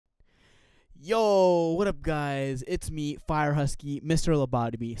Yo, what up, guys? It's me, Firehusky, Mr.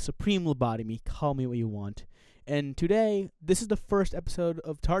 Lobotomy, Supreme Lobotomy, call me what you want. And today, this is the first episode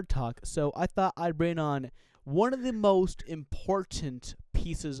of Tard Talk, so I thought I'd bring on one of the most important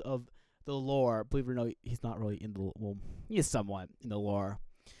pieces of the lore. Believe it or not, he's not really in the, well, he is somewhat in the lore.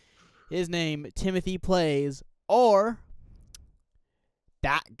 His name, Timothy Plays, or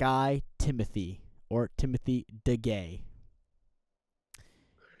that guy, Timothy, or Timothy the Gay.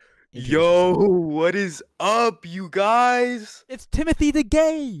 Yo, what is up, you guys? It's Timothy the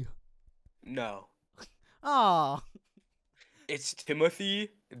Gay! No, Aw. it's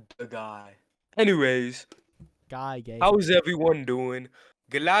Timothy the guy. Anyways, Guy gay. how's everyone doing?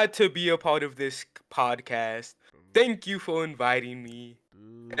 Glad to be a part of this podcast. Thank you for inviting me.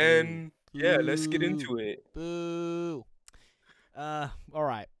 And yeah, let's get into it. Boo.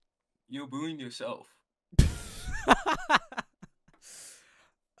 Alright. You're booing yourself.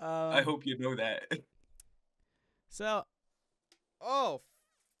 I hope you know that. So, oh,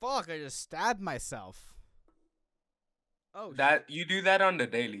 fuck, I just stabbed myself. Oh, That you do that on the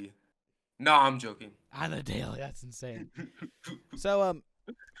daily. No, I'm joking. on the daily, that's insane. So,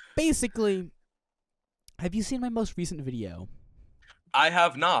 basically, have you seen my most recent video? I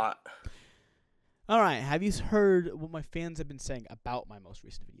have not. Alright, have you heard what my fans have been saying about my most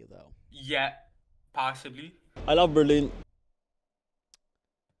recent video, though? Yeah, possibly. I love Berlin.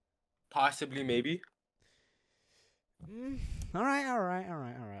 Possibly, maybe.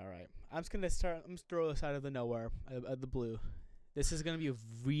 Alright. I'm just gonna throw this out of the nowhere, out of the blue. This is gonna be a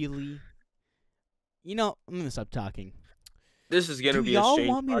really, I'm gonna stop talking. This is gonna Do be a y'all strange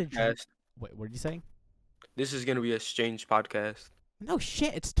want me to podcast. Wait, what did you say? This is gonna be a strange podcast. No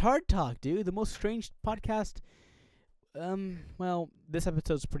shit, it's Tard Talk, dude. The most strange podcast. Well, this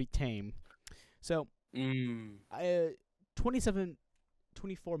episode's pretty tame. So,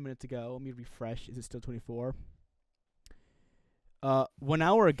 24 minutes ago, let me refresh. Is it still 24? 1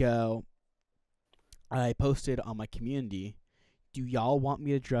 hour ago, I posted on my community, do y'all want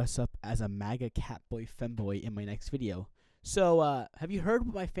me to dress up as a MAGA catboy femboy in my next video? So, have you heard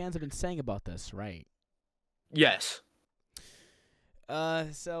what my fans have been saying about this, right? Yes.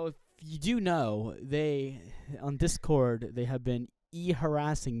 So if you do know, on Discord, they have been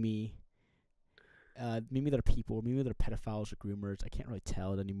harassing me. Maybe they're people, maybe they're pedophiles or groomers. I can't really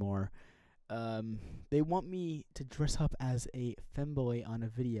tell it anymore. They want me to dress up as a femboy on a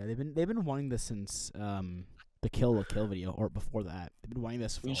video. They've been wanting this since the Kill video, or before that. They've been wanting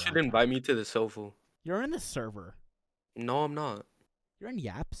this for You a should long invite time. me to the sofa. You're in the server. No, I'm not. You're in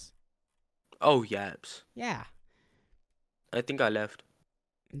Yaps. Oh, Yaps. Yeah. I think I left.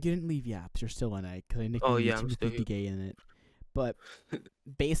 You didn't leave Yaps. You're still in it because I nicknamed Oh, you yeah, I'm still Timothy the here. Gay in it. But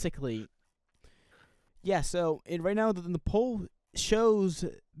basically, yeah. So right now the poll shows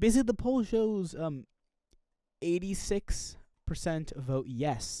 86% vote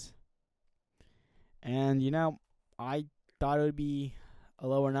yes, and I thought it would be a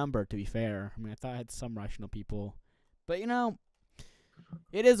lower number. To be fair, I mean I thought I had some rational people, but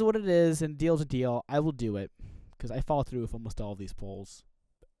it is what it is, and deal's a deal. I will do it because I follow through with almost all of these polls.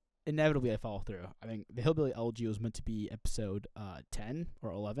 Inevitably, I follow through. I mean, the Hillbilly LG was meant to be episode 10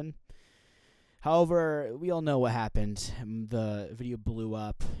 or 11. However, we all know what happened. The video blew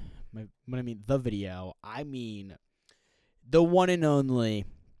up. When I mean the video, I mean the one and only,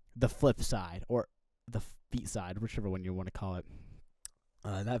 the flip side, or the feet side, whichever one you want to call it.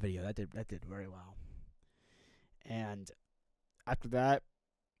 That video, that did very well. And after that,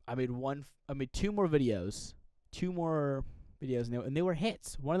 I made two more videos. And they were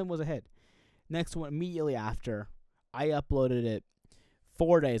hits. One of them was a hit. Next one, immediately after, I uploaded it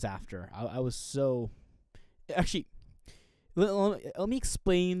 4 days after. I was so... Actually, let me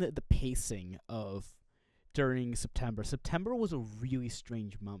explain the pacing of during September. September was a really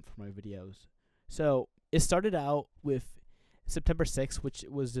strange month for my videos. So, it started out with September 6th, which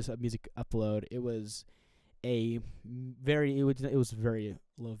was just a music upload. It was it was very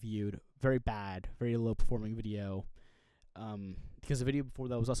low viewed, very bad, very low performing video. Because the video before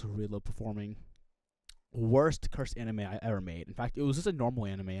that was also really low performing. Worst cursed anime I ever made. In fact, it was just a normal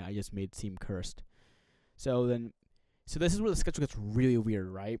anime I just made seem cursed. So this is where the schedule gets really weird,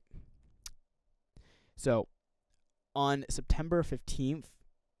 right? So on September 15th,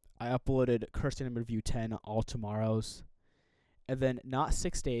 I uploaded Cursed Anime Review 10 all tomorrows. And then not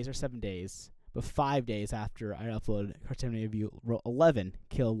 6 days or 7 days, but 5 days after I uploaded Cursed Anime Review 11,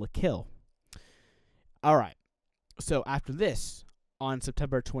 Kill la Kill. Alright. So after this, on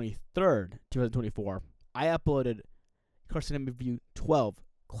September 23rd, 2024, I uploaded Cursed Anime Review 12,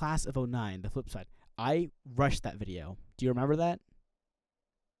 Class of 09, the flip side. I rushed that video. Do you remember that?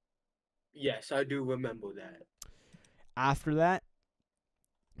 Yes, I do remember that. After that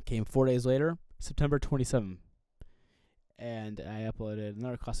came 4 days later, September 27th, and I uploaded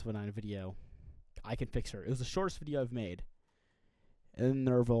another Class of 09 video. I Can Fix Her. It was the shortest video I've made. And then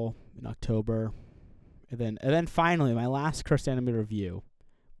Nerval in October, and then finally my last cursed anime review.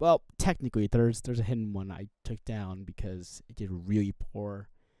 Well, technically there's a hidden one I took down because it did really poor,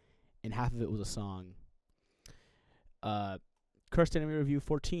 and half of it was a song. Cursed Anime Review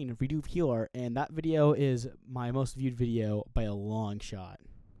 14, Redo Healer, and that video is my most viewed video by a long shot.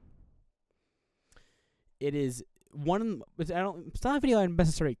 It is it's not a video I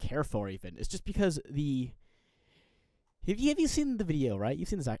necessarily care for even. It's just because have you seen the video, right? You've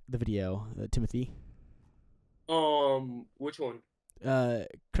seen the video, Timothy. Which one?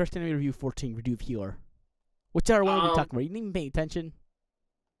 Cursed Anime Review 14, Redo Healer. Whichever one are we talking about? You didn't even pay attention?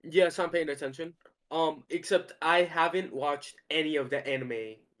 Yes, I'm paying attention. Except I haven't watched any of the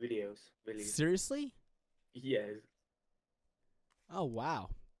anime videos, really. Seriously? Yes. Oh, wow.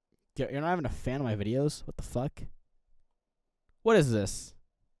 You're not even a fan of my videos? What the fuck? What is this?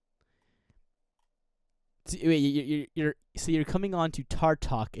 So, wait, you're coming on to Tar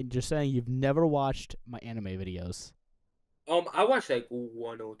Talk and you're saying you've never watched my anime videos. I watched like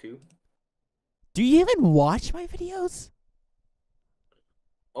 102. Do you even watch my videos?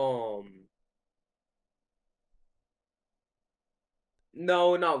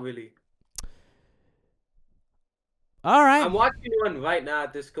 No, not really. All right. I'm watching one right now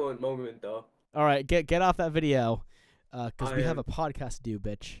at this current moment, though. All right, get off that video, because we have a podcast to do,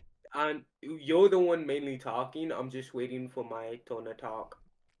 bitch. And you're the one mainly talking. I'm just waiting for my turn to talk.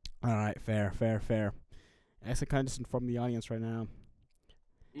 All right, fair. I guess I kind of just inform the audience right now.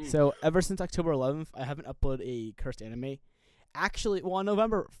 So ever since October 11th, I haven't uploaded a cursed anime. Actually, well, on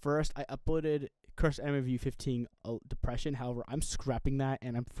November 1st, I uploaded Cursed Anime Review 15 Depression. However, I'm scrapping that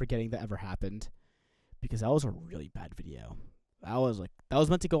and I'm forgetting that ever happened because that was a really bad video. That was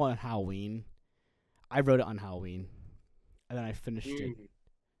meant to go on Halloween. I wrote it on Halloween, and then I finished it.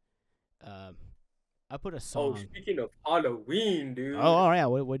 I put a song. Oh, speaking of Halloween, dude. Oh yeah.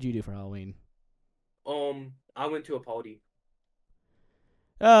 What'd you do for Halloween? I went to a party.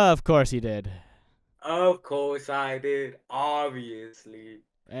 Of course you did. Of course I did, obviously.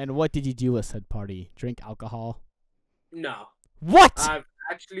 And what did you do at said party? Drink alcohol? No. What? I've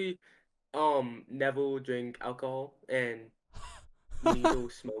actually never drank alcohol and neither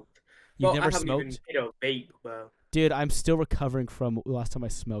smoked. You've never I haven't smoked? even hit a vape, bro. Dude, I'm still recovering from the last time I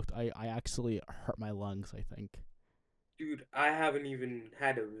smoked. I actually hurt my lungs, I think. Dude, I haven't even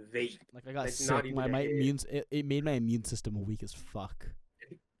had a vape. Like I got sick. It made my immune system weak as fuck.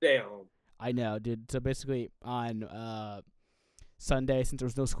 Damn. I know, dude. So basically, on Sunday, since there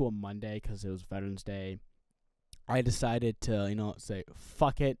was no school on Monday because it was Veterans Day, I decided to, say,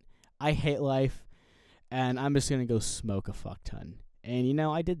 fuck it. I hate life, and I'm just gonna go smoke a fuck ton. And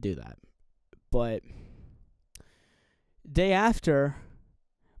I did do that. But day after,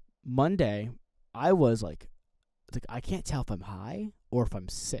 Monday, I was like I can't tell if I'm high or if I'm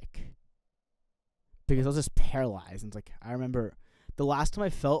sick because I was just paralyzed. And I remember the last time I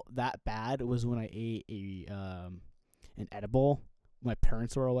felt that bad was when I ate an edible when my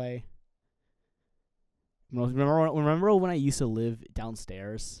parents were away. Remember when I used to live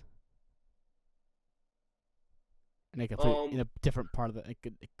downstairs in a different part of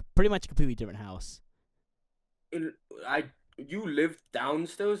pretty much a completely different house. You lived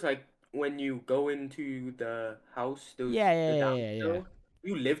downstairs, like when you go into the house. Yeah.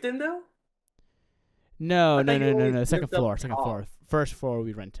 You lived in there? No. Second floor. First floor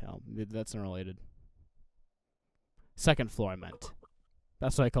we rent home. That's unrelated. Second floor I meant.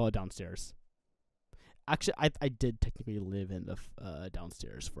 That's what I call it, downstairs. Actually, I did technically live in the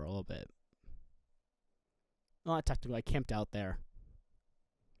downstairs for a little bit. Not technically. I camped out there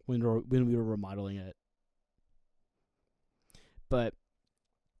when we were remodeling it. But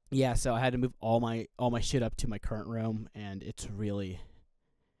yeah, so I had to move all my shit up to my current room, and it's really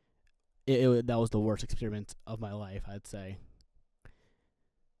that was the worst experience of my life, I'd say.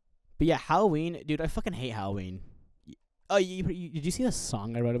 But yeah, Halloween, dude, I fucking hate Halloween. Oh, did you see the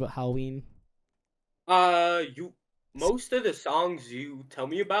song I wrote about Halloween? Most of the songs you tell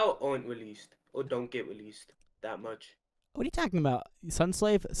me about aren't released or don't get released that much. What are you talking about?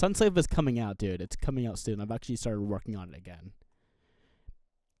 Sunslave is coming out, dude. It's coming out soon. I've actually started working on it again.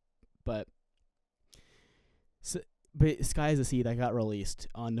 But Sky is the Sea that got released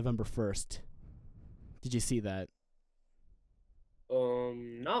on November 1st. Did you see that?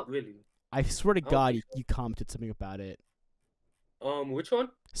 Not really. I swear to God, you commented something about it. Which one?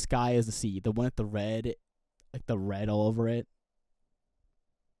 Sky is the Sea, the one with the red all over it.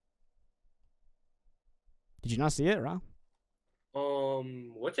 Did you not see it, Ron?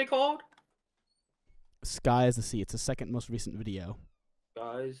 What's it called? Sky is the Sea. It's the second most recent video.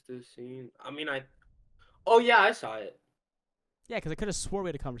 Guys, the scene. I mean, I. Oh yeah, I saw it. Yeah, because I could have swore we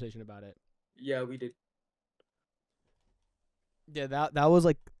had a conversation about it. Yeah, we did. Yeah, that was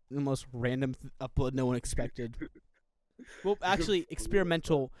like the most random upload no one expected. Well, actually,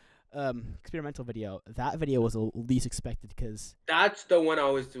 experimental video. That video was the least expected because. That's the one I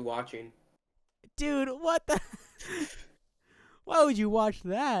was watching. Dude, what the? Why would you watch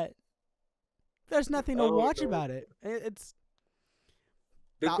that? There's nothing to watch about it. It's.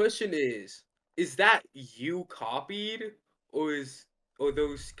 The question is that you copied or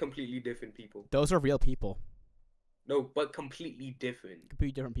those completely different people? Those are real people. No, but completely different.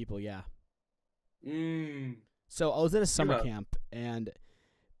 Completely different people, yeah. Mm. So I was at a summer camp, and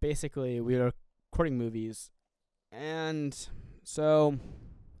basically we were recording movies, and so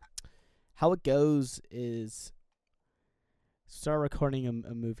how it goes is start recording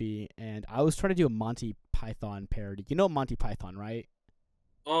a movie, and I was trying to do a Monty Python parody. You know Monty Python, right?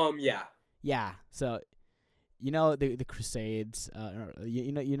 Yeah. Yeah. So, you know the Crusades.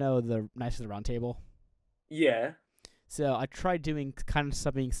 You know the Knights of the Round Table. Yeah. So I tried doing kind of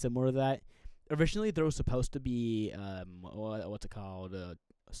something similar to that. Originally, there was supposed to be what's it called?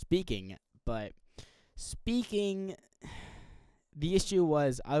 Speaking, but speaking. The issue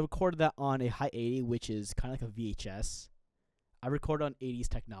was I recorded that on a high 80, which is kind of like a VHS. I recorded on 80s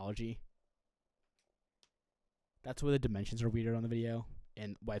technology. That's where the dimensions are weird on the video,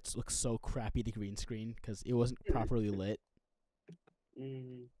 and why it looks so crappy, the green screen, because it wasn't properly lit.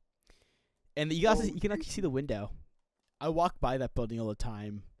 Mm. And you guys, you can actually see the window. I walk by that building all the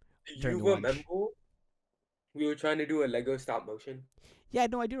time. You remember we were trying to do a Lego stop motion? Yeah,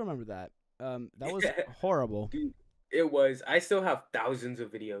 no, I do remember that. That was horrible. Dude, it was. I still have thousands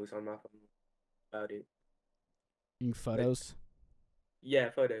of videos on my phone about it. In photos? Yeah,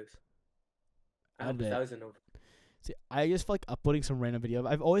 photos. I have did. 1,000 of. See, I just feel like uploading some random video.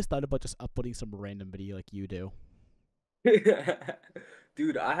 I've always thought about just uploading some random video like you do.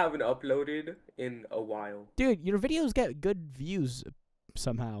 Dude, I haven't uploaded in a while. Dude, your videos get good views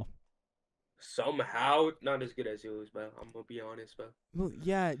somehow. Somehow, not as good as yours, but I'm gonna be honest, bro. Well,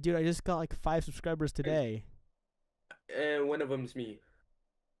 yeah, dude, I just got like 5 subscribers today. And one of them's me.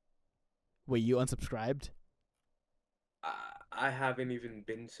 Wait, you unsubscribed? I haven't even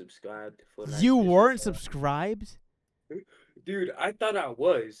been subscribed for like. You weren't subscribed? Dude, I thought I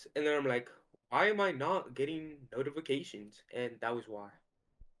was, and then I'm like, why am I not getting notifications? And that was why.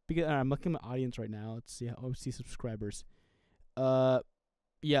 Because I'm looking at my audience right now. Let's see. Oh, see subscribers.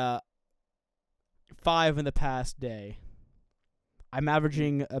 Yeah, 5 in the past day. I'm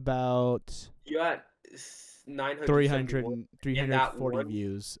averaging about. You got 900, 340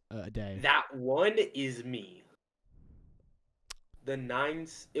 views a day. That one is me. The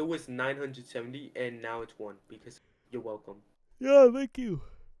nines, it was 970, and now it's 1 because you're welcome. Yeah, thank you.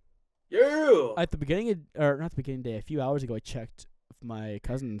 Yeah. At the beginning or not the beginning day, a few hours ago, I checked with my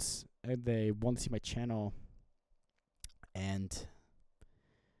cousins, and they wanted to see my channel. And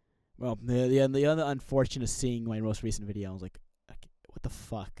well, the other unfortunate seeing my most recent video, I was like, what the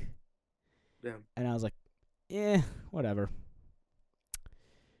fuck? Damn. And I was like, whatever.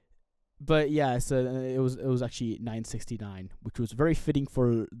 But yeah, so it was actually 969, which was very fitting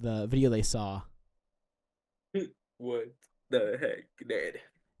for the video they saw. What the heck, Dad?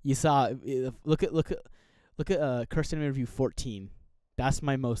 You saw look at Kirsten Review 14. That's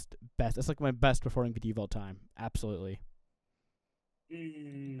my best. That's like my best performing video of all time. Absolutely.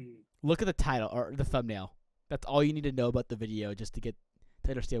 Look at the title or the thumbnail. That's all you need to know about the video just to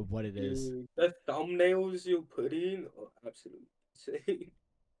understand what it is. The thumbnails you put in are absolutely insane.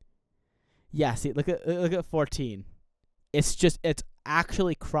 Yeah, see, look at 14. It's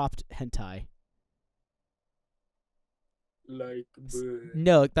actually cropped hentai. Like,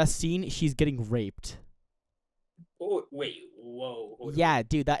 no, that scene, she's getting raped. Oh wait, whoa. Yeah,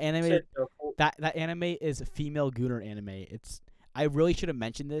 dude, that anime that anime is female gooner anime. I really should have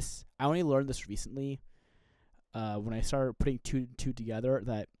mentioned this. I only learned this recently. When I started putting two together,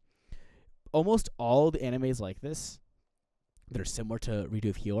 that almost all the animes like this that are similar to Redo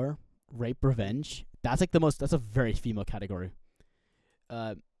of Healer, rape revenge. That's a very female category.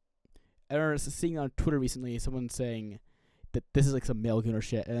 I remember seeing on Twitter recently someone saying that this is like some male gooner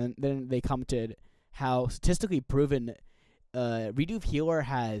shit, and then they commented how statistically proven Redo of Healer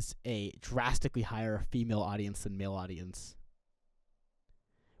has a drastically higher female audience than male audience,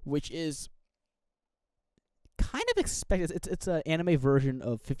 which is kind of expected. It's an anime version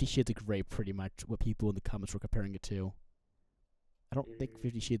of 50 Shades of Grey, pretty much what people in the comments were comparing it to. I don't think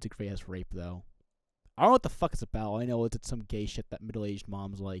 50 Shades of Grey has rape, though. I don't know what the fuck it's about. I know it's some gay shit that middle-aged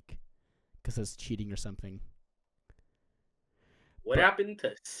moms like, because it's cheating or something. What happened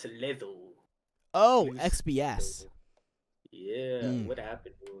to Slither? Oh, Queen XBS. Slither. Yeah, what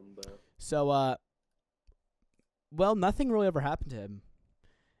happened to him, bro? So, well, nothing really ever happened to him.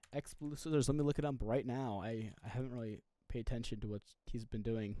 Exclusives. Let me look it up right now. I haven't really paid attention to what he's been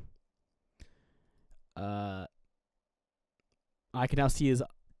doing. I can now see his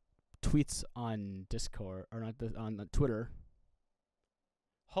tweets on Discord or not on Twitter.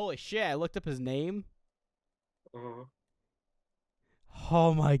 Holy shit! I looked up his name. Oh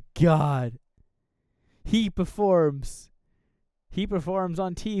my god! He performs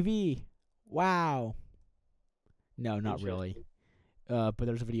on TV. Wow. No, not really. But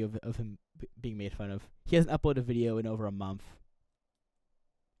there's a video of him being made fun of. He hasn't uploaded a video in over a month.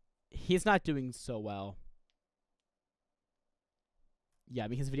 He's not doing so well. Yeah, I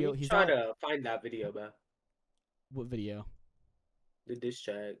mean his video. He's trying to find that video, bro. What video? The diss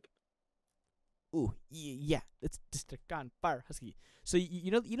track. Ooh, yeah, it's District on Firehusky. So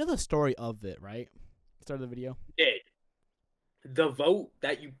you know the story of it, right? Start of the video. Did the vote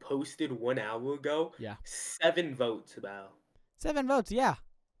that you posted 1 hour ago? Yeah. 7 votes, bro. 7 votes, yeah.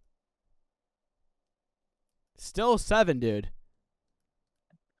 Still 7, dude.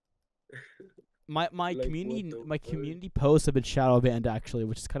 My like, community posts have been shadow banned actually,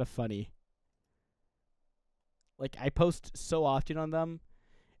 which is kind of funny. Like I post so often on them,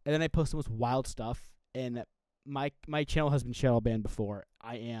 and then I post the most wild stuff, and my channel has been shadow banned before.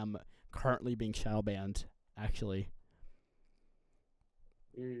 I am currently being shadow banned, actually.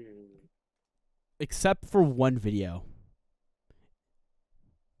 Except for one video.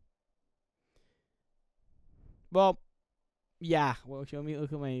 Well, yeah. Well, let me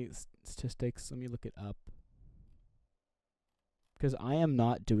look at my statistics. Let me look it up. Because I am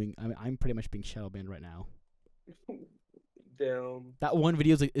not doing... I'm pretty much being shadow banned right now. Damn. That one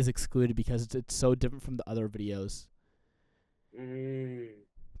video is excluded because it's so different from the other videos.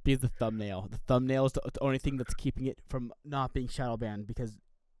 Because the thumbnail. The thumbnail is the only thing that's keeping it from not being shadow banned. Because,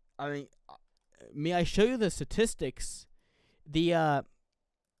 I mean, may I show you the statistics? The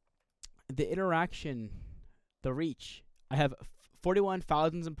interaction, the reach. I have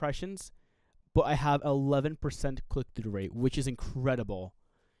 41,000 impressions, but I have 11% click-through rate, which is incredible.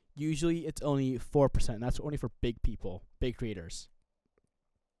 Usually it's only 4%, and that's only for big people, big creators.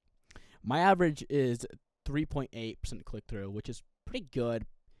 My average is 3.8% click-through, which is pretty good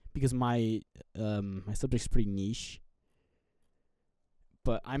because my subject's pretty niche.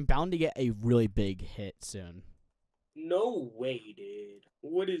 But I'm bound to get a really big hit soon. No way, dude.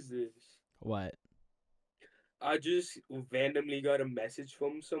 What is this? What? I just randomly got a message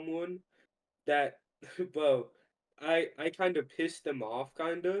from someone that, bro, I kind of pissed them off,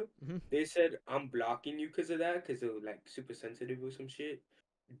 kind of. They said, I'm blocking you because of that, because they're, like, super sensitive or some shit.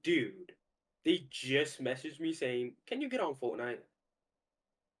 Dude, they just messaged me saying, can you get on Fortnite?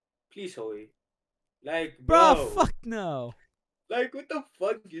 Please, Hoey. Like, bro. Fuck no. Like, what the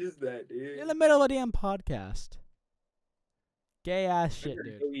fuck is that, dude? You're in the middle of a damn podcast. Gay ass shit,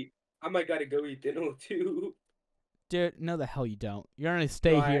 dude. I might gotta go eat dinner, too. Dude, no the hell you don't. You're gonna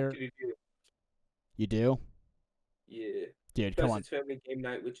stay here. Do. You do? Yeah. Dude, come on. It's family game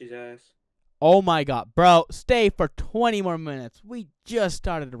night, which is ass. Oh my god, bro, stay for 20 more minutes. We just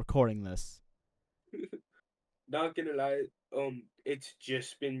started recording this. Not gonna lie, it's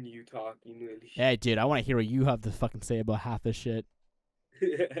just been you talking, really. Hey, dude, I want to hear what you have to fucking say about half this shit.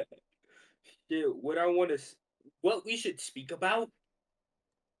 Shit, what we should speak about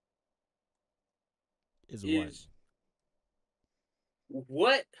is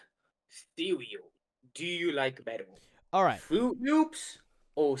what cereal do you like better? All right. Fruit Loops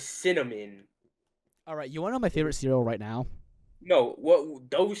or cinnamon? All right, you want to know my favorite cereal right now? No,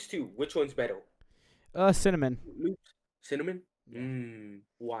 those two. Which one's better? Cinnamon. Loops. Cinnamon?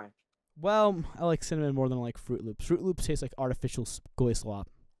 Why? Well, I like cinnamon more than I like Fruit Loops. Fruit Loops taste like artificial soy slop.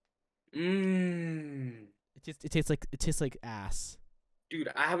 It tastes like ass. Dude,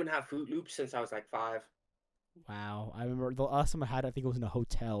 I haven't had Fruit Loops since I was like 5. Wow, I remember the last time I had it, I think it was in a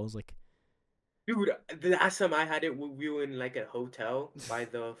hotel. It was like, dude, the last time I had it, we were in like a hotel by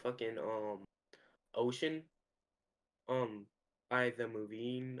the fucking ocean, by the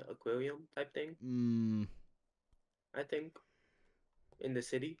marine aquarium type thing. I think in the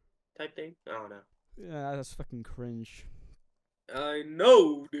city type thing. I don't know. Yeah, that's fucking cringe. I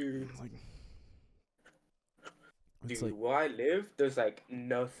know, dude. Dude, like, where I live, there's like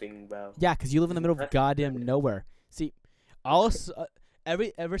nothing, bro. Yeah, because you live in the middle of goddamn nowhere. See,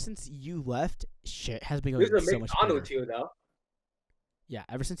 ever since you left, shit has been going so much better. Here, though. Yeah,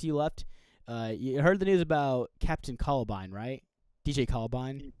 ever since you left, You heard the news about Captain Columbine, right? DJ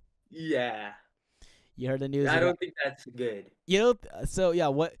Columbine. Yeah. You heard the news. I don't think that's good. You know. So yeah,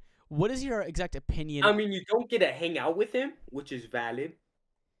 what is your exact opinion? I mean, you don't get to hang out with him, which is valid.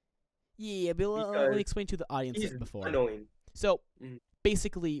 Yeah, but let me explain to the audience He's before. annoying. So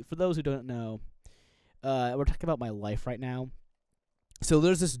basically, for those who don't know, we're talking about my life right now. So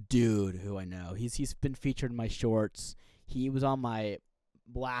there's this dude who I know. He's been featured in my shorts. He was on my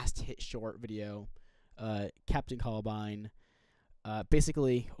last hit short video, Captain Columbine.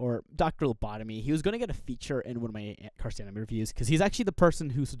 Basically, or Dr. Lobotomy. He was going to get a feature in one of my cursed anime reviews because he's actually the person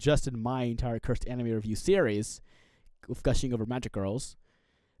who suggested my entire cursed anime review series of gushing over magic girls.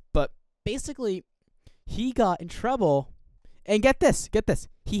 But basically, he got in trouble. And get this.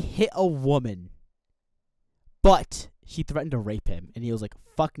 He hit a woman. But she threatened to rape him. And he was like,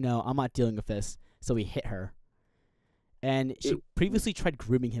 fuck no, I'm not dealing with this. So he hit her. And she previously tried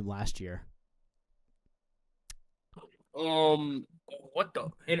grooming him last year. What the?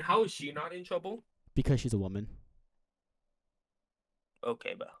 And how is she not in trouble? Because she's a woman.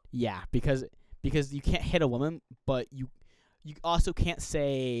 Okay, bro. Yeah, because you can't hit a woman, but you also can't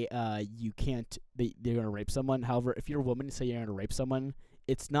say they're gonna rape someone. However, if you're a woman and say you're gonna rape someone,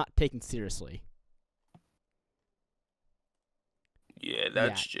 it's not taken seriously. Yeah,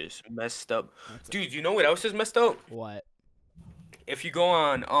 that's just messed up. Dude, you know what else is messed up? What? If you go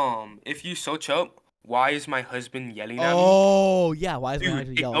on if you search up why is my husband yelling at me? Oh, yeah, why is my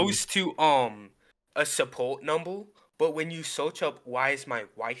husband yelling? It goes to a support number, but when you search up why is my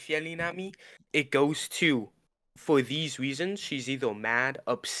wife yelling at me, it goes to for these reasons. She's either mad,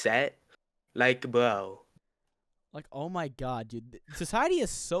 upset, like, bro. Like, oh my god, dude. Society is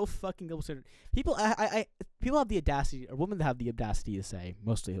so fucking double-standard. People people have the audacity, or women have the audacity to say,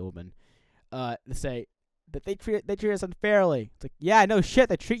 mostly women, to say that they treat us unfairly. It's like, yeah, no shit,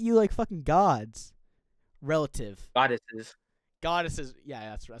 they treat you like fucking gods. Relative. Goddesses.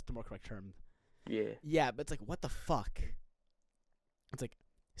 Yeah, that's the more correct term. Yeah. Yeah, but it's like, what the fuck? It's like,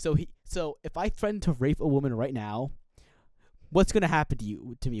 so if I threaten to rape a woman right now, what's gonna happen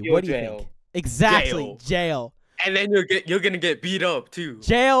to me? What do you think? Exactly, jail. And then you're gonna get beat up too.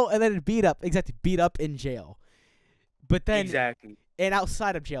 Jail and then beat up. Exactly, beat up in jail. But then and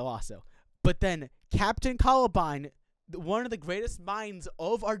outside of jail also. But then Captain Columbine, one of the greatest minds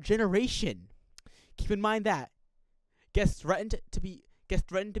of our generation. Keep in mind that gets threatened to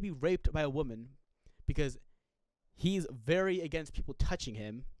be raped by a woman because he's very against people touching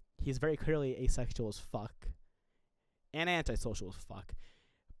him. He's very clearly asexual as fuck and antisocial as fuck.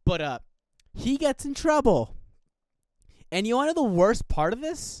 But he gets in trouble. And you want to know the worst part of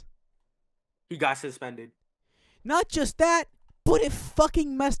this? He got suspended. Not just that, but it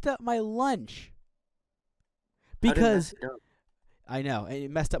fucking messed up my lunch. Because I know, and it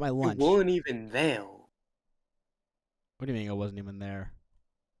messed up my lunch. You weren't even there. What do you mean I wasn't even there?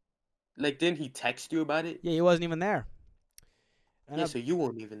 Like, didn't he text you about it? Yeah, he wasn't even there. Yeah, so you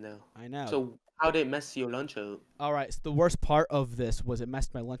weren't even there. I know. So how did it mess your lunch up? Alright, so the worst part of this was it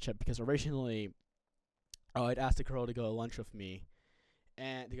messed my lunch up because originally I'd asked the girl to go to lunch with me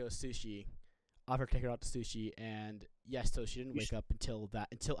and to go to sushi. Offered to take her out to sushi, and yes, so she didn't wake up until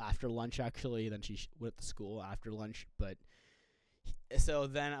after lunch actually. Then she went to school after lunch, but so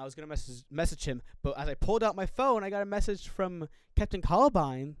then I was gonna message him, but as I pulled out my phone, I got a message from Captain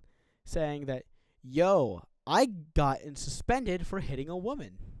Columbine saying that, yo, I got suspended for hitting a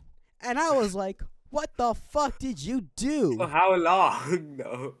woman, and I was like, what the fuck did you do? For how long?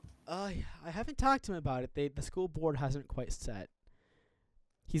 No. I haven't talked to him about it. The school board hasn't quite set.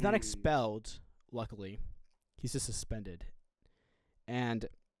 He's not expelled, luckily. He's just suspended, and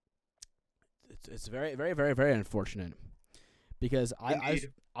it's very, very, very, very unfortunate because I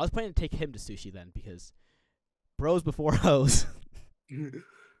was planning to take him to sushi then because bros before hoes.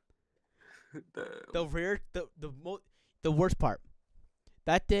 The worst part.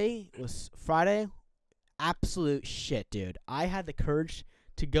 That day was Friday. Absolute shit, dude. I had the courage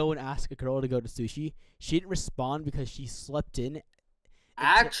to go and ask a girl to go to sushi. She didn't respond because she slept in.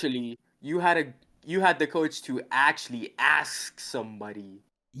 Actually, you had the courage to actually ask somebody.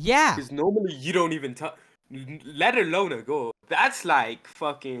 Yeah. Because normally you don't even talk, let alone a girl. That's like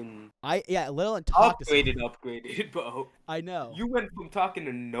fucking. Let alone talk to somebody. Upgraded, bro. I know. You went from talking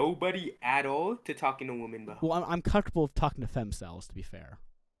to nobody at all to talking to women, bro. Well, I'm comfortable with talking to femcells, to be fair.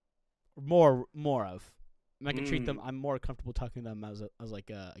 More of. I can treat them. I'm more comfortable talking to them as like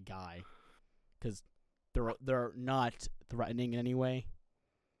a guy, because they're not threatening in any way.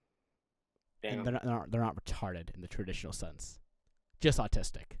 Damn. And they're not retarded in the traditional sense. Just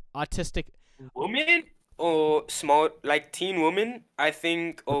autistic. Autistic. Women or small, like teen women, I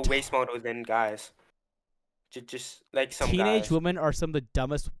think, Or or way smarter than guys. Just like some teenage guys. women are some of the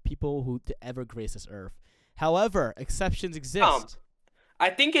dumbest people who to ever grace this earth. However, exceptions exist. I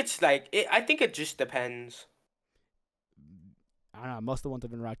think it's like I think it just depends. I don't know. Most of the ones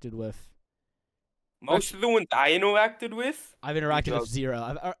I've interacted with. Most of the ones I interacted with, I've interacted with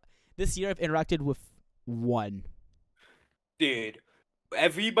zero. This year I've interacted with one. dude.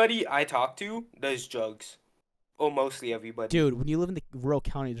 Everybody I talk to does drugs. Or mostly everybody. Dude, when you live in the rural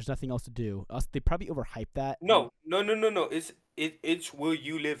county, there's nothing else to do. They probably overhype that. No. It's where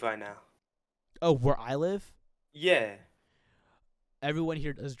you live right now. Oh, where I live? Yeah. Everyone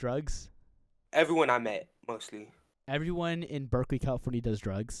here does drugs. Everyone I met, mostly. Everyone in Berkeley, California does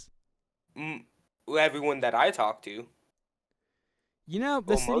drugs. Everyone that I talk to. You know,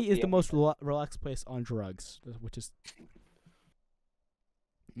 the city is the most relaxed place on drugs, which is...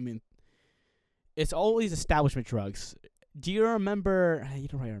 I mean, it's always establishment drugs. Do you remember... You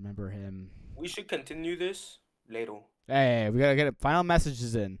don't really remember him. We should continue this later. Hey, we gotta get final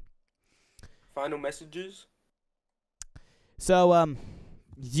messages in. Final messages? So,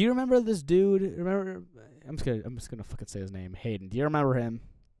 do you remember this dude? Remember... I'm just gonna fucking say his name. Hayden. Do you remember him?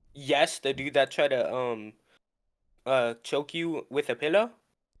 Yes, the dude that tried to, choke you with a pillow?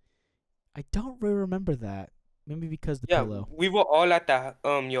 I don't really remember that. Maybe because the yeah, pillow. We were all at the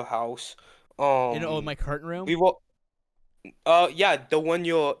your house. In my curtain room? We were yeah, the one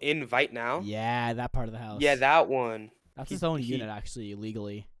you're in right now. Yeah, that part of the house. Yeah, that one. That's his own unit actually,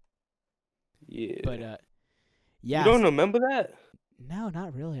 legally. Yeah. But yeah. You don't remember that? No,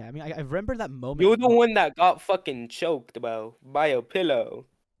 not really. I mean, I remember that moment. You're the one that got fucking choked, bro, by a pillow.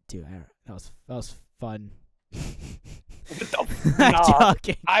 Dude, that was fun. Nah,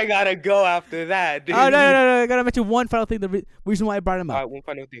 I gotta go after that, dude. Oh, no. I gotta mention one final thing. The reason why I brought him up. All right, one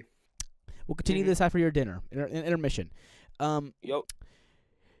final thing. We'll continue this after your dinner. Intermission. Yup.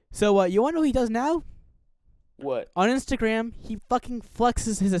 So, you wanna know what he does now? What? On Instagram, he fucking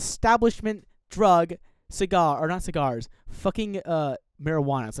flexes his establishment drug, not cigars, fucking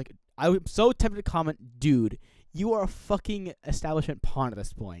marijuana. It's like, I'm so tempted to comment, dude, you are a fucking establishment pawn at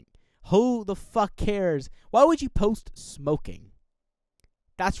this point. Who the fuck cares? Why would you post smoking?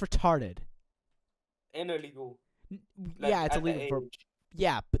 That's retarded. And illegal. Yeah, it's illegal.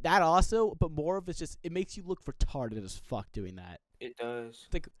 But that also, but more of it's just, it makes you look retarded as fuck doing that. It does.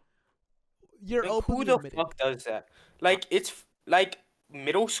 It's like, you're open. Who the fuck does that? Like, it's like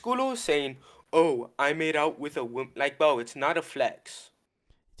middle schoolers saying, "Oh, I made out with a woman." Like, bro, it's not a flex.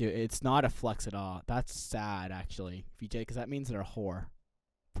 Dude, it's not a flex at all. That's sad, actually, VJ, because that means they're a whore.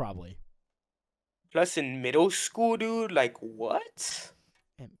 Probably. Plus, in middle school, dude, like, what?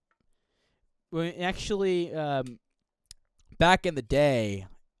 Well, actually, back in the day,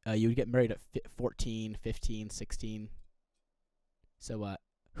 you would get married at 14, 15, 16. So,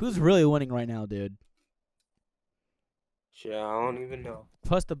 who's really winning right now, dude? Shit, I don't even know.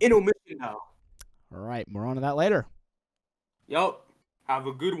 Plus the intermission now. All right, more on to that later. Yup. Have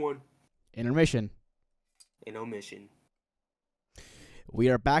a good one. Intermission. Intermission. We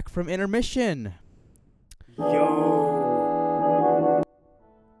are back from intermission. Yo.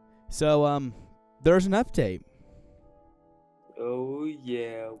 So, there's an update. Oh,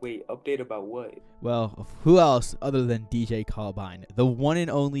 yeah. Wait, update about what? Well, who else other than DJ Columbine? The one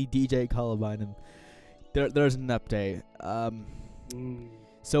and only DJ Columbine. There's an update.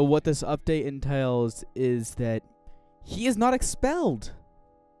 So what this update entails is that he is not expelled.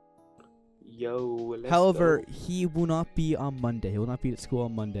 Yo, However, he will not be on Monday. He will not be at school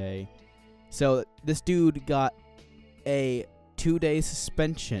on Monday. So this dude got a 2-day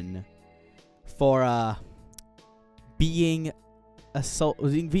suspension for being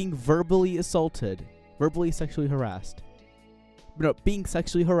verbally assaulted, sexually harassed. No, being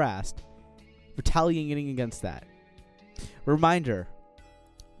sexually harassed, retaliating against that. Reminder: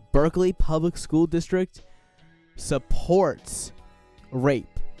 Berkeley Public School District supports rape.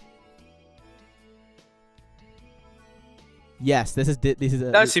 Yes, this is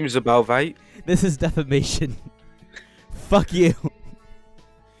that seems about right. This is defamation. Fuck you.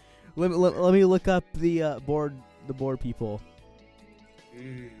 Let me look up the board people.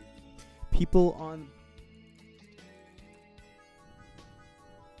 People on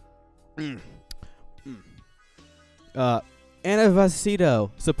Anna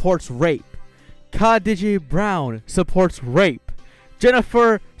Vasito supports rape. Khadija Brown supports rape.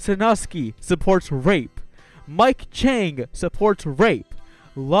 Jennifer Sanoski supports rape. Mike Chang supports rape.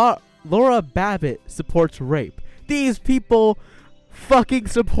 Laura Babbitt supports rape. These people fucking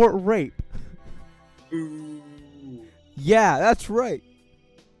support rape. Ooh. Yeah, that's right.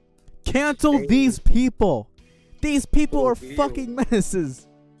 Cancel Same. these people. These people For are real. fucking menaces.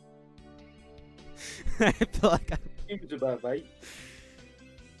 I feel like Seems about right.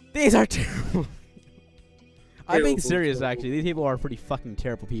 these are terrible. I'm being Terrible, serious, terrible. actually. These people are pretty fucking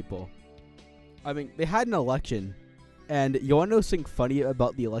terrible people. I mean, they had an election. And you want to know something funny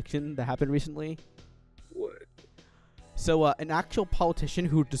about the election that happened recently? What? So, an actual politician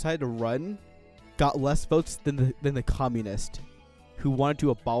who decided to run got less votes than the communist who wanted to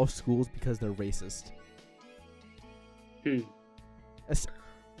abolish schools because they're racist. An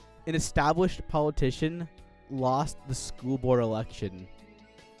established politician lost the school board election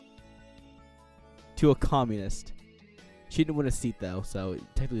to a communist. She didn't win a seat, though, so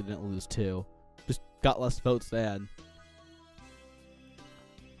technically didn't lose, too. Just got less votes than.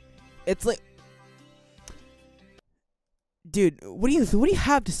 It's like, dude, what do you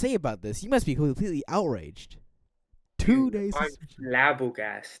have to say about this? You must be completely outraged. 2 days. I'm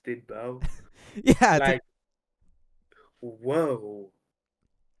flabbergasted, bro. Yeah, Like, whoa.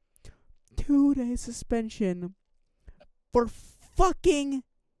 2 days suspension for fucking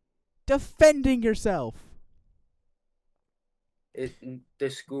defending yourself. The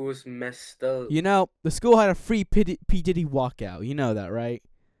school's messed up. You know, the school had a free P. Diddy walkout. You know that, right?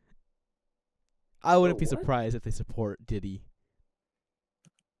 I wouldn't be what? surprised if they support Diddy.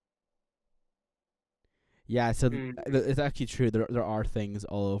 Yeah, so it's actually true. There are things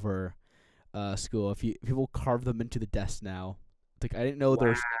all over school. If people carve them into the desk now. Like, I didn't know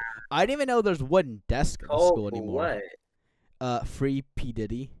I didn't even know there's one desk in the school anymore. What? Free P.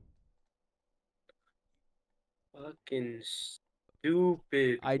 Diddy. Fucking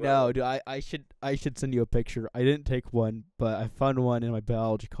stupid. I bro. know, dude. I should send you a picture. I didn't take one, but I found one in my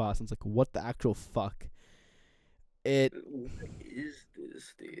biology class. And it's like, what the actual fuck? What is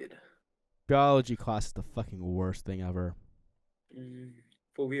this, dude? Biology class is the fucking worst thing ever.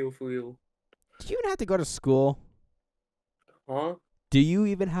 For real, for real. Do you even have to go to school? Huh? Do you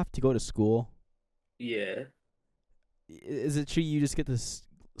even have to go to school? Yeah. Is it true you just get to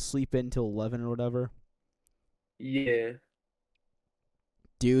sleep in till 11 or whatever? Yeah.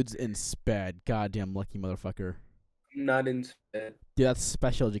 Dude's in sped. Goddamn lucky motherfucker. I'm not in sped. Dude, that's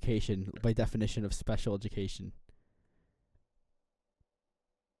special education by definition of special education.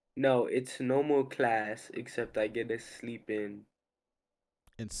 No, it's normal class, except I get to sleep in.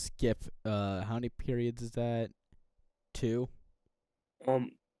 And skip, how many periods is that? 2?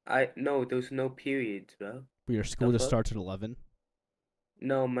 No, there's no periods, bro. But your school just fuck? starts at 11?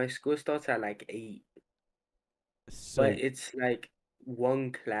 No, my school starts at like 8. So But it's like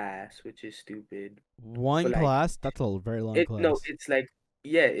one class, which is stupid. one like, class? That's a very long class. No, it's like,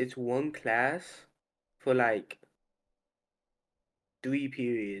 yeah, it's one class for like 3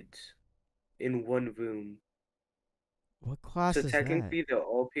 periods in one room. What class So is technically they're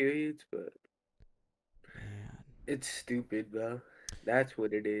all periods, but that? Man. it's stupid, bro. That's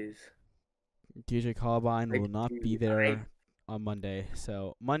what it is. DJ Columbine Like, will not be dude, there on Monday.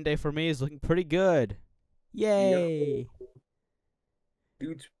 So Monday for me is looking pretty good. Yay! Yo,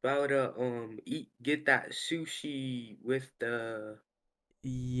 dude's about to get that sushi with the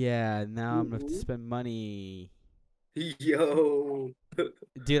Yeah, now I'm gonna have to spend money. yo.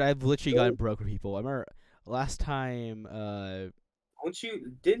 Dude, I've literally Yo. gotten broke with people. I remember last time,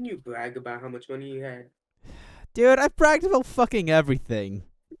 Didn't you brag about how much money you had? dude, I bragged about fucking everything.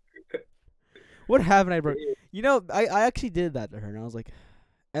 What haven't I bragged? You know, I actually did that to her, and I was like,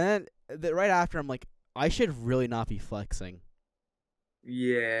 and then right after, I'm like, I should really not be flexing.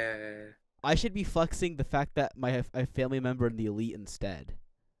 Yeah. I should be flexing the fact that a family member in the elite instead.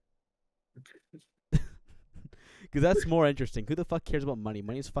 Because that's more interesting. Who the fuck cares about money?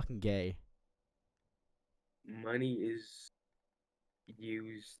 Money is fucking gay. Money is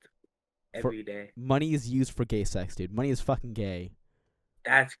used every day. Money is used for gay sex, dude. Money is fucking gay.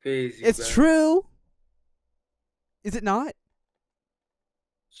 That's crazy. It's bro. true. Is it not?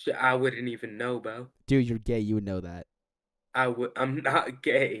 I wouldn't even know, bro. Dude, you're gay. You would know that. I'm not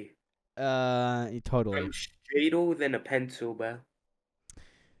gay. Totally. I'm straighter than a pencil, bro.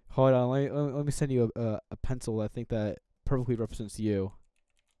 Hold on. Let me send you a pencil. I think that perfectly represents you.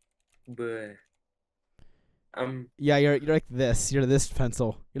 But Yeah, you're like this. You're this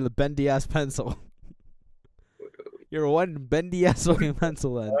pencil. You're the bendy ass pencil. You're one bendy ass looking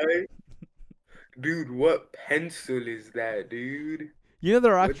pencil then. What? Dude, what pencil is that, dude? You know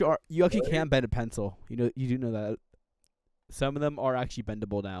there are you actually can bend a pencil. You do know that. Some of them are actually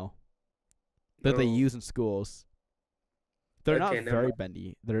bendable now. That they use in schools. They're not very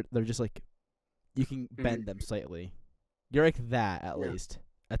bendy. They're just like you can bend them slightly. You're like that at least,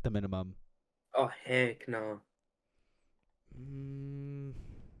 at the minimum. Oh heck no.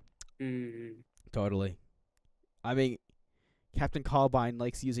 Mm. Totally. I mean, Captain Columbine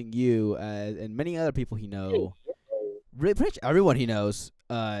likes using you and many other people he know. Pretty much everyone he knows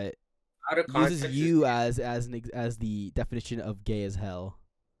Out of uses context is you as as the definition of gay as hell.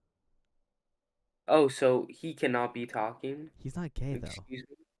 oh, so he cannot be talking. He's not gay though. Excuse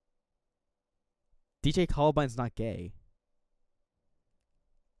me. DJ Columbine's not gay.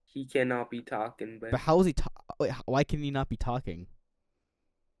 He cannot be talking, But but how is he? Why can he not be talking?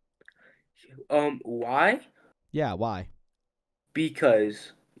 why? Yeah, why?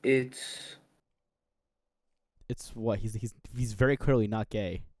 Because it's It's what he's very clearly not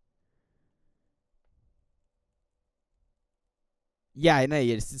gay. Yeah, I know.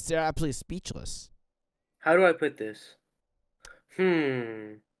 They're absolutely speechless. how do I put this?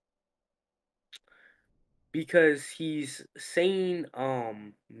 Hmm. Because he's saying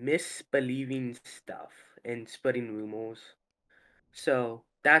misbelieving stuff and spreading rumors. So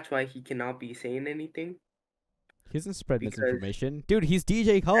that's why he cannot be saying anything. He doesn't spread Because misinformation, dude. He's DJ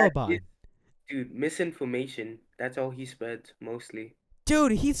that is, Columbine. dude, misinformation. That's all he spreads mostly.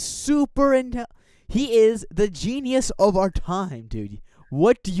 Dude, he's super he is the genius of our time, dude.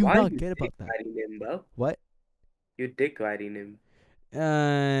 What do you Why are not you get dick about that? riding him, bro? What? You're dick riding him,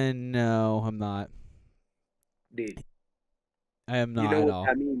 No, I'm not. dude. I am You not know at what all.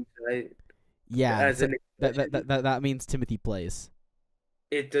 that means, right? Yeah, As an expression. that means Timothy plays.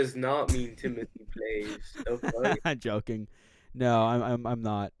 It does not mean Timothy plays. The fuck? I'm joking. No, I'm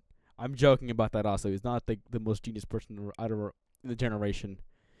not. I'm joking about that also. He's not the most genius person out of the generation.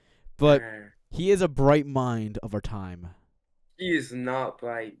 But he is a bright mind of our time. He is not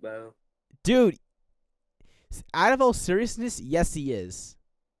bright, bro. Dude, out of all seriousness, yes he is.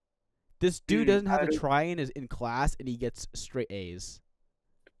 This dude doesn't have to try in class and he gets straight A's.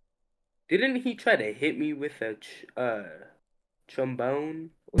 Didn't he try to hit me with a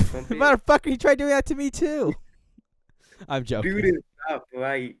trombone or something? Motherfucker, he tried doing that to me too. I'm joking. Dude is not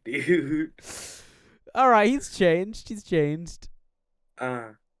bright, dude. Alright, he's changed. Dude,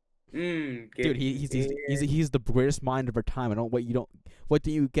 he's the greatest mind of our time. What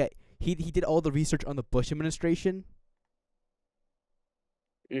do you get? He did all the research on the Bush administration.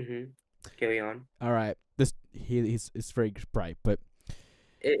 Carry on. All right, he's very bright, but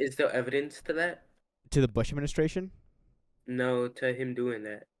Is there evidence to that? To the Bush administration? No, to him doing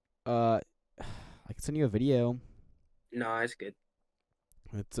that. I can send you a video. No, it's good.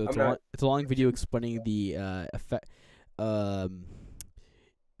 It's a long video explaining the effect, the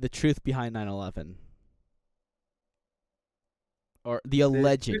truth behind 9/11, or the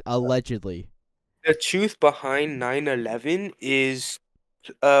allegedly. The truth behind 9/11 is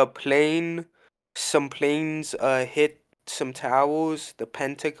some planes hit some towers, the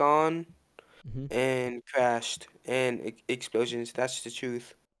Pentagon, and crashed, and explosions. That's the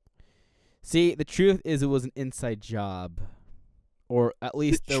truth. See, the truth is it was an inside job, or at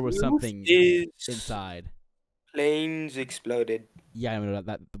least there was something inside. Planes exploded. Yeah, I know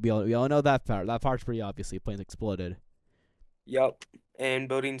that we all know that part. That part's pretty obviously. Planes exploded. Yup, and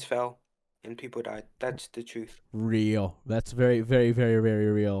buildings fell, and people died. That's the truth. Real. That's very, very, very, very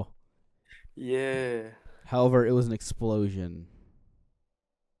real. Yeah. However, it was an explosion.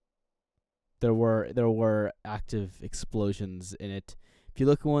 There were active explosions in it. If you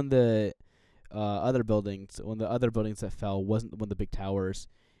look at one of the other buildings, that fell wasn't one of the big towers.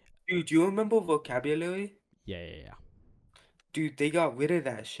 Dude, do you remember vocabulary? Yeah. Dude, they got rid of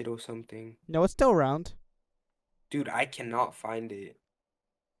that shit or something. No, it's still around. Dude, I cannot find it.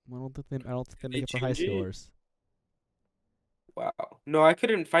 I don't think they make it for high schoolers. Wow. No, I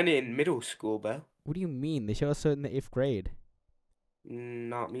couldn't find it in middle school, bro. What do you mean? They showed us it in the 8th grade.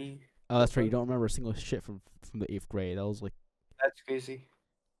 Not me. Oh, that's right. You don't remember a single shit from the 8th grade. That was like... That's crazy.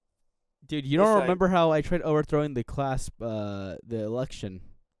 Dude, you don't remember how I tried overthrowing the election?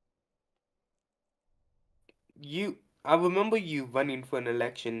 I remember you running for an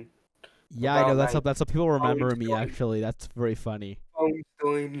election. Yeah, I know. That's how people remember me, actually. That's very funny. Phones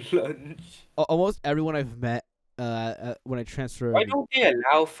during lunch. Almost everyone I've met when I transferred... Why don't they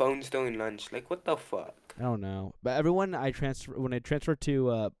allow phones during lunch? Like, what the fuck? I don't know. But everyone when I transferred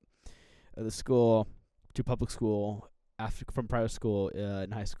to the school, to public school, from private school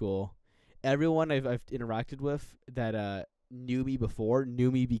in high school, everyone I've interacted with that knew me before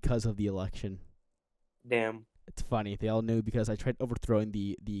knew me because of the election. Damn. It's funny. They all knew because I tried overthrowing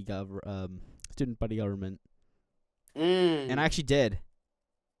the student body government. And I actually did.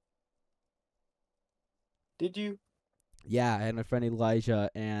 Did you? Yeah, I had my friend Elijah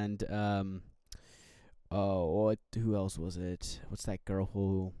and who else was it? What's that girl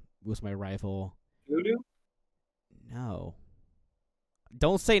who was my rival? Lulu? No.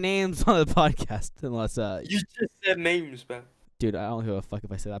 Don't say names on the podcast unless You just said names, man. dude, I don't give a fuck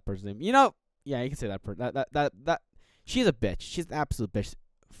if I say that person's name. You know, yeah, you can say that person. That she's a bitch. She's an absolute bitch.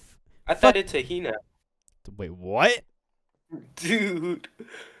 I thought it's a Hina. Wait, what? Dude,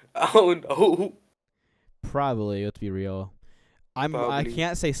 I don't know. Probably, let's be real. I Probably.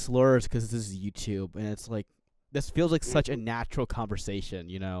 can't say slurs because this is YouTube, and it's like this feels like such a natural conversation,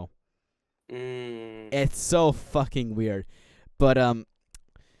 you know. It's so fucking weird, but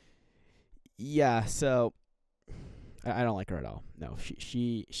yeah. So I don't like her at all. No,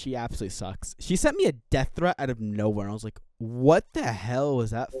 she absolutely sucks. She sent me a death threat out of nowhere, and I was like, "What the hell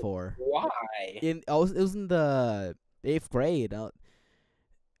was that for?" Why? It was in the 8th grade,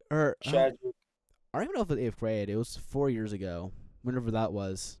 or Tragic. I don't even know if it was 8th grade. It was 4 years ago, whenever that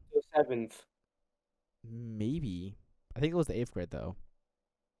was. 7th. Maybe. I think it was the 8th grade though.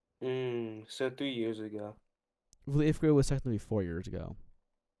 So 3 years ago. Well, the 8th grade was technically 4 years ago.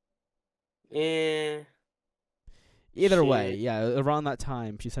 Either way, yeah, around that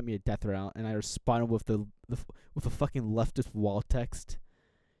time, she sent me a death threat, and I responded with the fucking leftist wall text.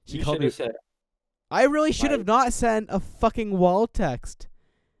 She You called should me. have said. I really should have not sent a fucking wall text.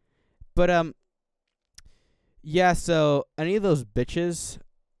 But yeah. So any of those bitches,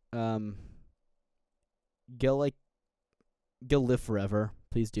 go live forever.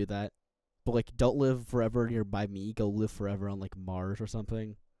 Please do that. But like, don't live forever nearby me. Go live forever on like Mars or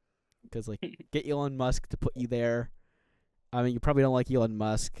something. Because like, get Elon Musk to put you there. I mean, you probably don't like Elon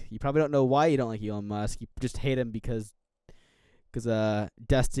Musk. You probably don't know why you don't like Elon Musk. You just hate him because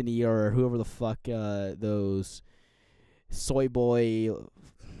Destiny or whoever the fuck those soy boy.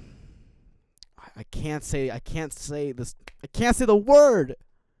 I can't say this. I can't say the word.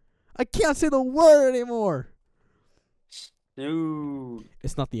 I can't say the word anymore. Dude.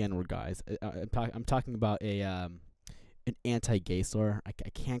 It's not the N-word, guys. I'm talking about an anti-gay slur. I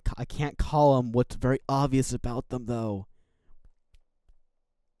can't call them what's very obvious about them though.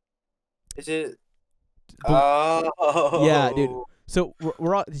 Is it? But, yeah, dude. So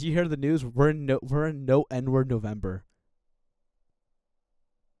we're all, did you hear the news? We're in no N-word November.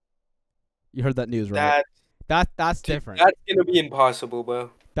 You heard that news, right? That's different. That's gonna be impossible,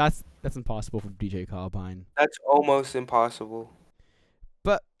 bro. That's impossible for DJ Columbine. That's almost impossible.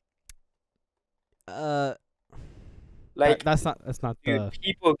 But like that's not dude, the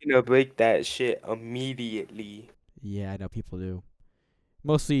people gonna break that shit immediately. Yeah, I know people do.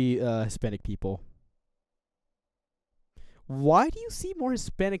 Mostly Hispanic people. Why do you see more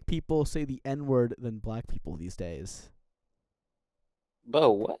Hispanic people say the N-word than black people these days? Bro,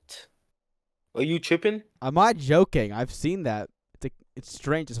 what? Are you tripping? I'm not joking. I've seen that. It's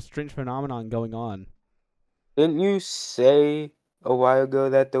strange. It's a strange phenomenon going on. Didn't you say a while ago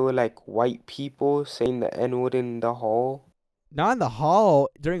that there were like white people saying the N-word in the hall? Not in the hall.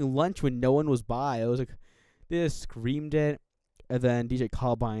 During lunch when no one was by. It was like they just screamed it, and then DJ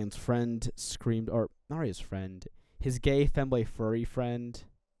Colbine's friend screamed, or not really his friend, his gay femboy furry friend.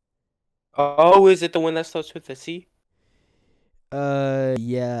 Oh, is it the one that starts with a C?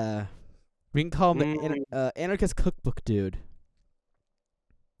 Yeah. We can call him the Anarchist Cookbook Dude.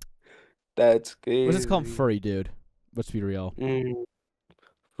 That's crazy. Let's just call him Furry Dude. Let's be real.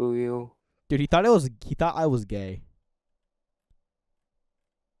 For real. Dude, he thought I was gay.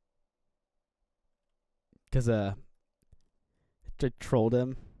 Cause I trolled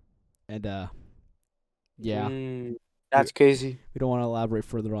him, and yeah. That's crazy. We don't want to elaborate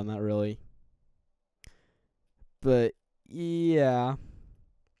further on that, really. But yeah.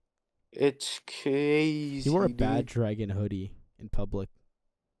 It's crazy. He wore a Bad Dragon hoodie in public.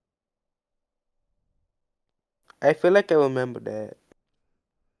 I feel like I remember that.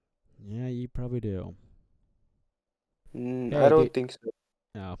 Yeah, you probably do. I don't think so.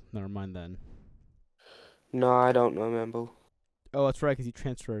 No, never mind then. No, I don't remember. Oh, that's right, because you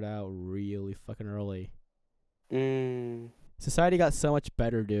transferred out really fucking early. Society Society got so much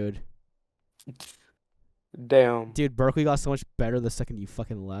better, dude. Damn. Dude, Berkeley got so much better the second you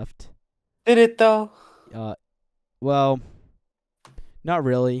fucking left. Did it though? Well, not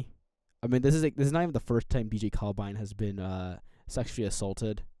really. I mean, this is not even the first time DJ Columbine has been sexually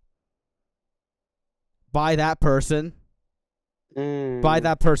assaulted by that person. By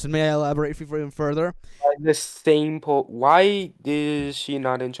that person. May I elaborate even further? By the same why is she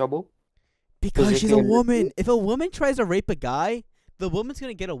not in trouble? Because she's a woman. If a woman tries to rape a guy, the woman's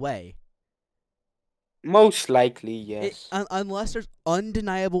gonna get away. Most likely, yes. Unless there's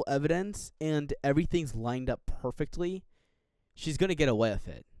undeniable evidence and everything's lined up perfectly, she's gonna get away with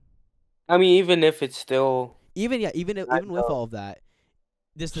it. I mean, even if it's still even with all of that,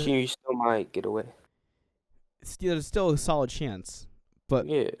 she still might get away. There's still a solid chance, But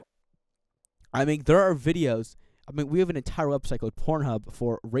Yeah. I mean, there are videos. I mean, we have an entire website called Pornhub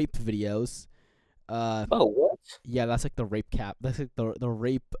for rape videos. Oh, what? Yeah, that's like the rape cap. That's like the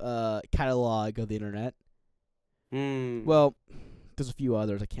rape catalog of the internet. Well, there's a few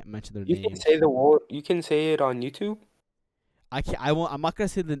others. I can't mention their You names. can say the word. You can say it on YouTube. I can't. I won't. I'm not gonna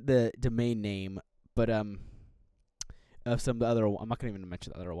say the domain name, but of some of the other. I'm not gonna even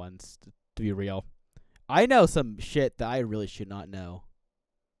mention the other ones to be real. I know some shit that I really should not know.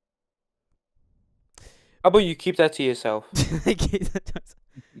 How about you keep that to yourself?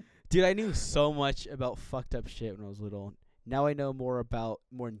 Dude, I knew so much about fucked up shit when I was little. Now I know more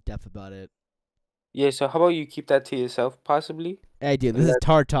in depth about it. Yeah, so how about you keep that to yourself, possibly? Hey, dude, this is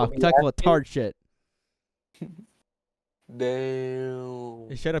tard talk. We talk about tard shit. Damn.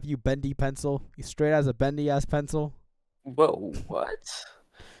 Hey, shut up, you bendy pencil. You straight as a bendy ass pencil. Whoa, what?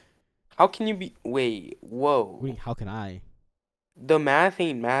 How can you be? Wait, whoa. What do you, how can I? The math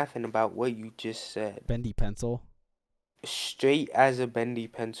ain't mathin' about what you just said. Bendy pencil. Straight as a bendy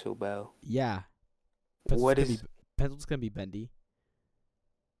pencil, bro. Yeah. Pencil's gonna be bendy.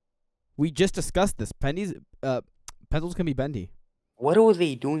 We just discussed this. Pencils can be bendy. What are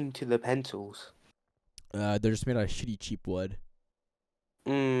they doing to the pencils? They're just made out of shitty cheap wood.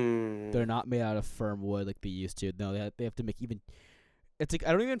 They're not made out of firm wood like they used to. No, they have to make even. It's like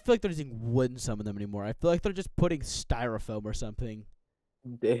I don't even feel like they're using wood in some of them anymore. I feel like they're just putting styrofoam or something.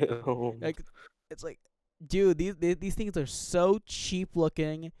 Damn. Like, it's like, dude, these things are so cheap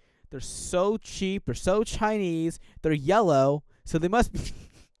looking. They're so cheap. They're so Chinese. They're yellow, so they must be.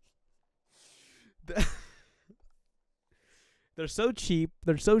 They're so cheap.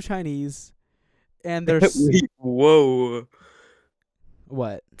 They're so Chinese, and they're Wait, whoa.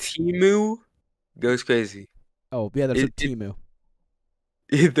 What? Timu goes crazy. Oh yeah, there's Timu.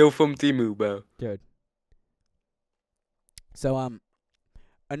 They're from Timu, bro. Dude. So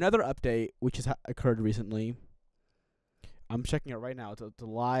another update which has occurred recently. I'm checking it right now. It's a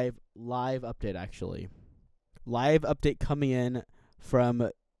live update actually. Live update coming in from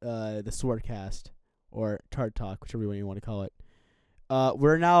the Swordcast or Tard Talk, whichever one you want to call it.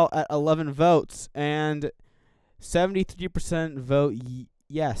 We're now at 11 votes and 73% vote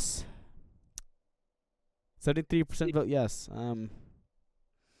yes. 73% vote yes.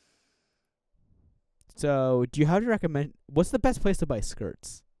 So, do you recommend? What's the best place to buy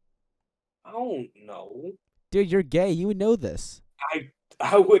skirts? I don't know. Dude, you're gay. You would know this.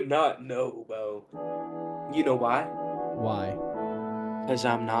 I would not know, bro. You know why? Why? Because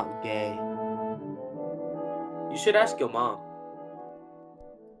I'm not gay. You should ask your mom.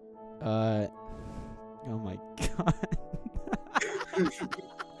 Oh my god.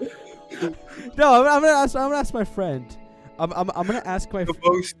 No, I'm gonna ask my friend. I'm gonna ask my. The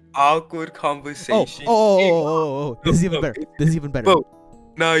most awkward conversation. Oh. This is even better. Bro,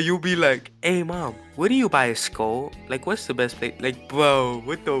 now you'll be like, "Hey, mom, where do you buy a skull? Like, what's the best place? Like, bro,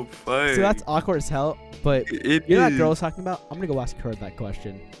 what the fuck?" So that's awkward as hell. But you know that girl's talking about? I'm gonna go ask her that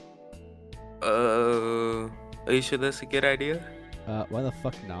question. Are you sure that's a good idea? Why the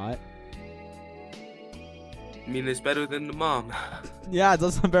fuck not? I mean, it's better than the mom. Yeah, it's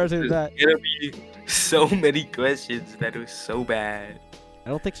also embarrassing than that. There's gonna be so many questions that are so bad. I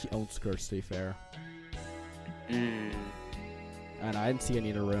don't think she owns skirts, to be fair. And I didn't see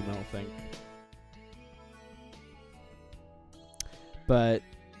any in her room, I don't think. But,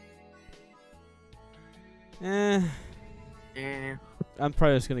 I'm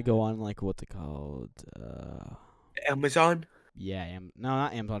probably just gonna go on, like, what's it called? Amazon? Yeah, no,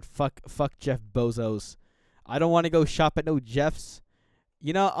 not Amazon. Fuck Jeff Bezos. I don't want to go shop at no Jeff's.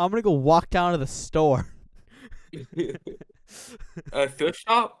 You know, I'm gonna go walk down to the store. A thrift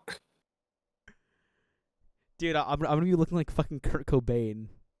shop? Dude, I'm gonna be looking like fucking Kurt Cobain.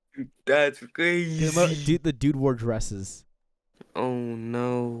 That's crazy. Dude, the dude wore dresses. Oh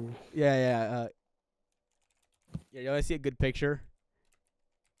no. Yeah. You want to see a good picture?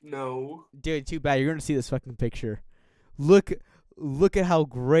 No. Dude, too bad. You're gonna see this fucking picture. Look at how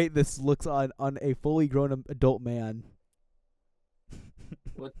great this looks on a fully grown adult man.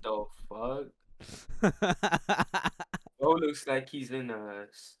 What the fuck? Oh, looks like he's in a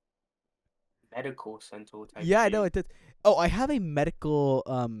medical center type. Yeah, I know it does. Oh, I have a medical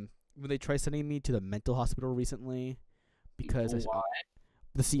when they tried sending me to the mental hospital recently because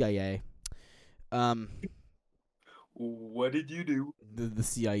the CIA. What did you do? The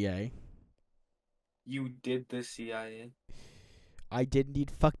CIA. You did the CIA? I did indeed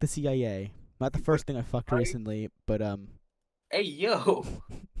fuck the CIA. Not the first thing I fucked recently, but Hey yo.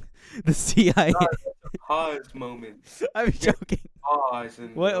 the CIA. Pause moment. I'm joking. Pause.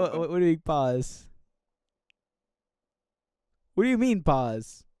 And What do you mean pause? What do you mean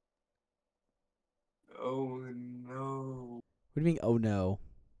pause? Oh no, What do you mean? Oh no.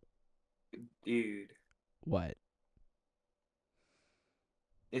 dude, What?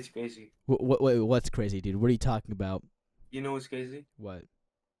 it's crazy. What's crazy, dude? What are you talking about? You know what's crazy? What?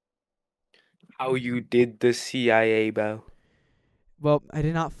 How you did the CIA, bro. Well, I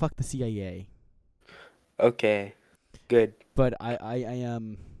did not fuck the CIA, Okay, good. but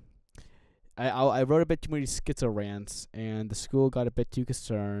I wrote a bit too many schizo rants, and the school got a bit too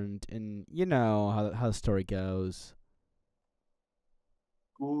concerned, and you know how the story goes.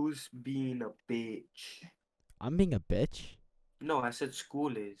 School's being a bitch. I'm being a bitch. No, I said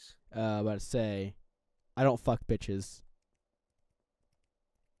school is. About to say, I don't fuck bitches.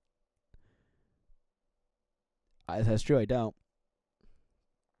 That's true. I don't.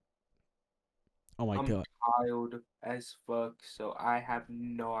 Oh my I'm god. tired as fuck, so I have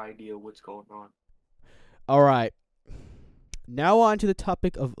no idea what's going on. All right. Now on to the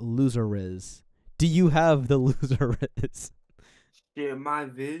topic of loser Rizz. Do you have the loser Rizz? Yeah, my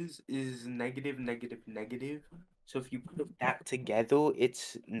viz is negative, negative, negative. So if you put that together,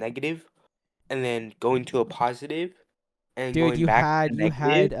 it's negative, and then going to a positive, and Dude, going you back to had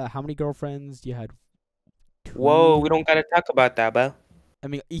negative. how many girlfriends? You had Whoa, two. we don't gotta talk about that, bro. I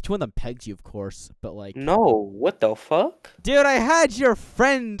mean, each one of them pegs you, of course, but like, No, what the fuck? dude, I had your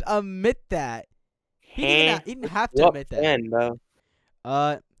friend admit that. Huh? He didn't have to What admit that. friend,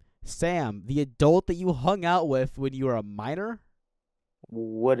 bro? Sam, the adult that you hung out with when you were a minor.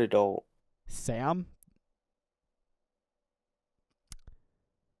 What adult? Sam.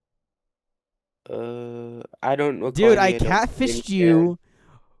 I don't recall Dude, I any adult named catfished Sam. you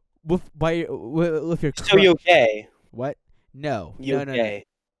with your. So you're gay. What? No. You're No. gay.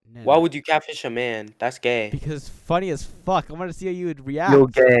 No. Why would you catfish a man? That's gay. Because funny as fuck. I want to see how you would react. You're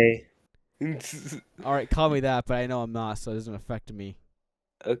gay. All right, call me that, but I know I'm not, so it doesn't affect me.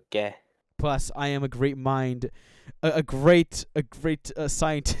 Okay. Plus, I am a great mind, a great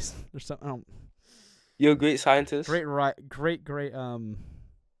scientist or something. I don't, You're a great scientist. great You're a great great.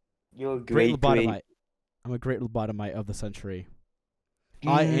 lobotomite. I'm a great lobotomite of the century.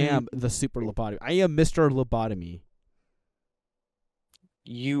 I am the super lobotomy. I am Mr. Lobotomy.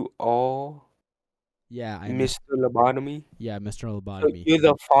 You are Yeah, I'm Mr. Lobotomy. Yeah, Mr. So Lobotomy. you're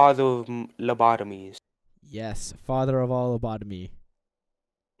the father of lobotomies. Yes, father of all lobotomy.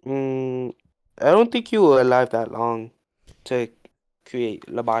 I don't think you were alive that long to create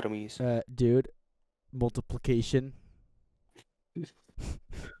lobotomies. Dude, multiplication.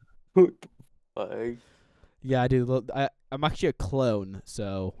 What the fuck? Yeah, dude. I'm actually a clone,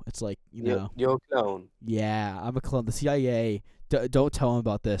 so it's like You're a clone. Yeah, I'm a clone. The CIA. Don't tell them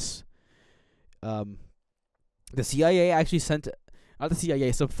about this. The CIA actually sent. Not the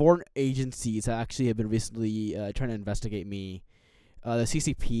CIA. Some foreign agencies actually have been recently trying to investigate me. The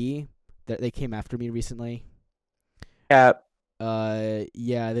CCP. They came after me recently. Yeah.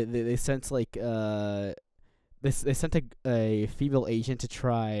 Yeah. They sent like they sent a female agent to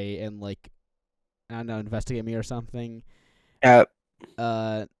try and like I don't know investigate me or something. Yeah.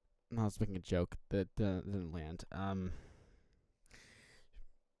 No, I was making a joke that didn't land.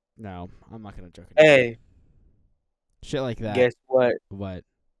 No, I'm not gonna joke anymore. Hey, Shit like that. guess what? What?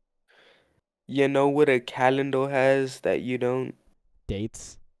 You know what a calendar has that you don't?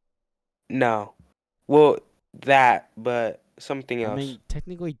 Dates? No. Well, that, but something I else. mean,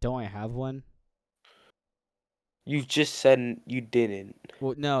 technically, don't I have one? You just said you didn't.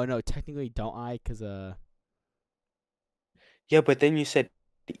 Well, no, technically, don't I? Cause Yeah, but then you said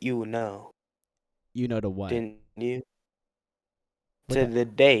you know. you know to what? Didn't you? What To the, the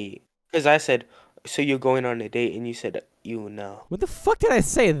date. Because I said, so you're going on a date, and you said you know. When the fuck did I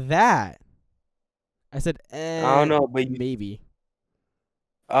say that? I said, I don't know, but maybe.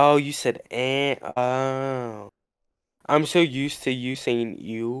 Oh, you said oh. I'm so used to you saying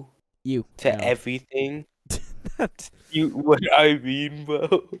you to No. everything. That's You, what I mean,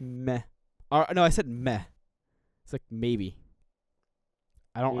 bro. meh. Or no, I said meh. It's like maybe.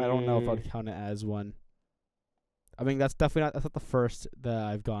 I don't know if I'd count it as one. I mean, that's not the first that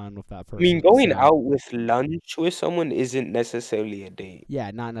I've gone with that I person. mean, going so. out with lunch with someone isn't necessarily a date.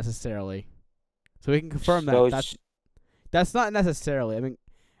 Yeah, not necessarily. So we can confirm So that. That's not necessarily. I mean,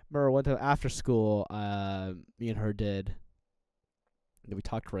 remember one time after school, me and her did. We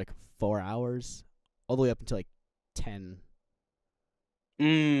talked for like 4 hours, all the way up until like 10.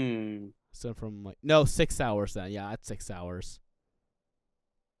 So from like 6 hours then. Yeah, that's 6 hours.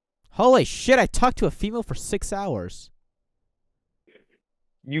 Holy shit! I talked to a female for 6 hours.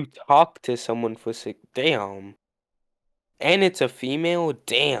 You talk to someone for 6. Damn. And it's a female.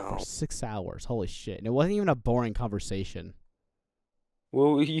 Damn. For 6 hours. Holy shit! And it wasn't even a boring conversation.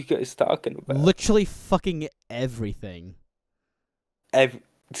 What were you guys talking about? Literally fucking everything. Ev-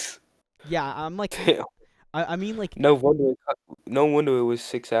 Yeah, I'm like, Damn. I mean, like, No wonder it was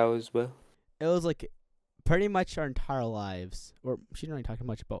 6 hours, bro. it was like pretty much our entire lives. Or she didn't really talk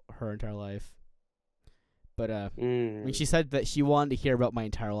much about her entire life. But, I mean, she said that she wanted to hear about my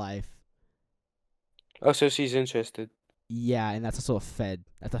entire life. Oh, so she's interested. Yeah, and that's also a fed.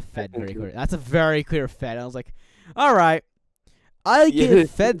 That's a fed very clear. That's a very clear fed. I was like, all right. I give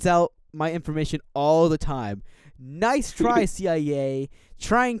feds out my information all the time. Nice try, CIA,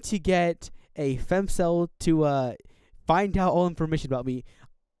 trying to get a femcell to find out all information about me.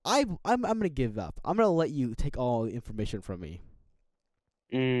 I'm gonna give up. I'm gonna let you take all the information from me.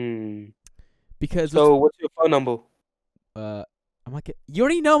 Because so what's your phone number? I'm like, you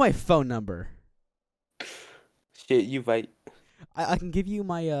already know my phone number. Shit, you right. I can give you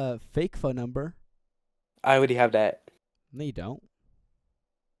my fake phone number. I already have that. No, you don't.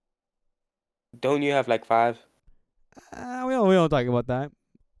 Don't you have like 5? We don't talk about that.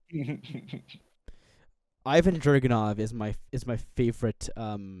 Ivan Dragunov is my favorite.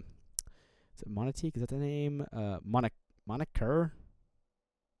 Is it Monatique? Is that the name? Moniker.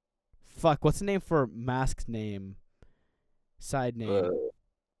 Fuck, what's the name for masked name? Side name.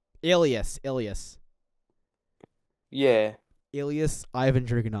 Alias. Yeah. Alias Ivan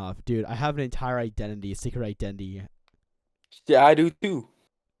Dragunov. Dude, I have an entire identity, secret identity. Yeah, I do too.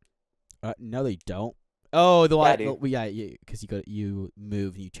 No, they don't. Oh, the one. Yeah, because you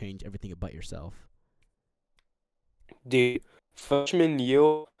move and you change everything about yourself. Dude, freshman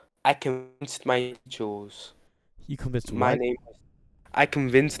year, I convinced my teachers. You convinced my what? name. I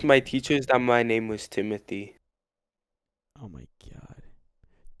convinced my teachers that my name was Timothy. Oh my god.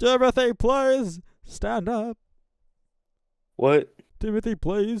 Timothy, please stand up. What? Timothy,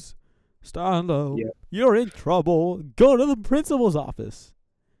 please stand up. Yeah. You're in trouble. Go to the principal's office.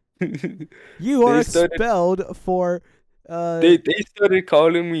 You are expelled for. They started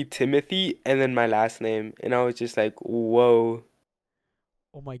calling me Timothy and then my last name, and I was just like, whoa.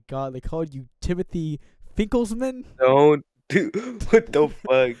 Oh my god, they called you Timothy Finkelshman? Don't. Dude, what the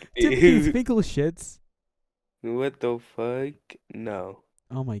fuck, dude? Timothy Finkelshits. What the fuck? No.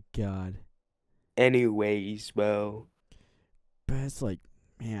 Oh my god. Anyways, bro. But it's like,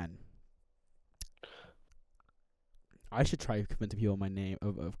 man. I should try convincing people my name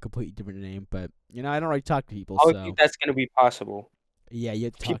of a completely different name, but I don't really talk to people. I don't think that's gonna be possible. Yeah, you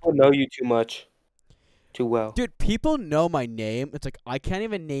talk. People know you too much, too well. Dude, people know my name. It's like I can't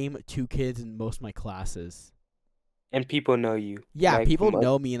even name 2 kids in most of my classes. And people know you. Yeah, like, people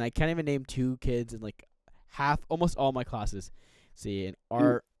know me, and I can't even name 2 kids in like almost all my classes. See, in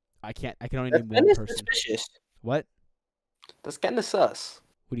art, I can only name 1 person. Suspicious. What? That's kind of sus.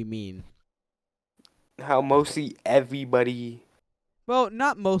 What do you mean? How mostly everybody. Well,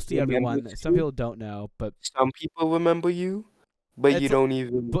 not mostly everyone. Some people don't know, but some people remember you, but you don't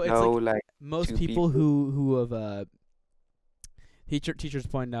even know like most people who have teachers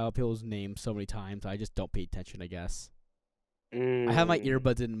point out people's names so many times. I just don't pay attention, I guess. I have my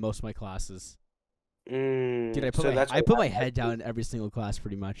earbuds in most of my classes. Dude, I put my head down in every single class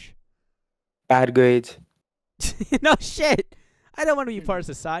pretty much. Bad grades. No shit. I don't want to be part of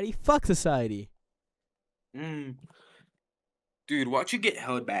society. Fuck society. Dude, watch you get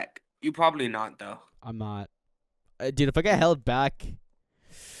held back. You probably not though. I'm not. Dude, if I get held back.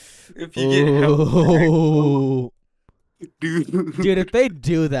 If you get held back, dude, if they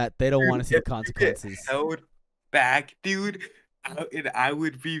do that, they don't want to see the consequences. Held back, dude. I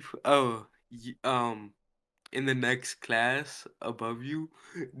would be in the next class above you,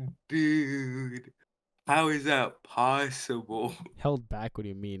 dude. How is that possible? Held back? What do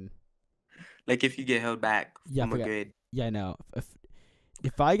you mean? Like if you get held back from a grade. Yeah, I know.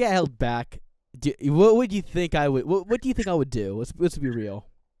 If I get held back, what would you think I would? What do you think I would do? Let's be real.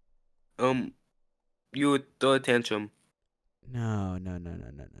 You would throw a tantrum. No.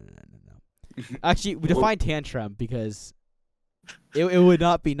 Actually, we define tantrum because it would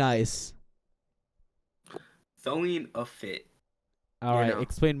not be nice. Throwing a fit. All right,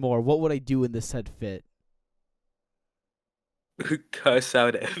 explain more. What would I do in this said fit? Cuss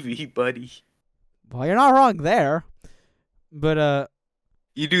out everybody. Well, you're not wrong there, but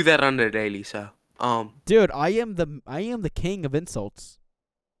you do that on the daily, so dude, I am the king of insults.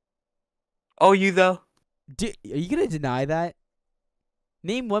 Oh, you though? Are you gonna deny that?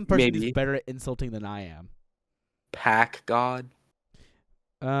 Name one person who's better at insulting than I am. Pack God.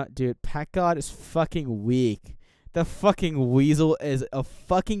 Dude, Pack God is fucking weak. The fucking weasel is a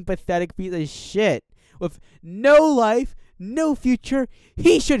fucking pathetic piece of shit with no life, no future.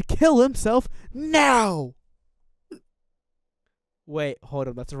 He should kill himself now. Wait, hold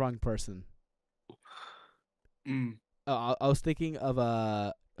on. That's the wrong person. Oh, I was thinking of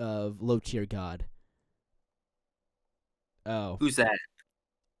low tier god. Oh, Who's that?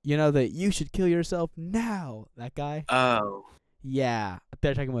 you know that you should kill yourself now. That guy. Oh, Yeah,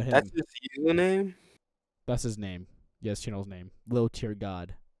 they're talking about him. that's his username. That's his name. Yes, channel's name. Low tier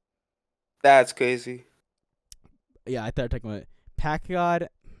god. That's crazy. Yeah, I thought talking about Pack God.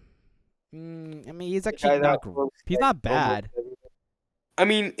 I mean, he's The actually guy that not. posts, He's like, not almost bad. everything. I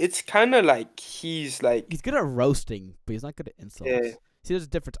mean, it's kind of like he's like. He's good at roasting, but he's not good at insults. Yeah. See, there's a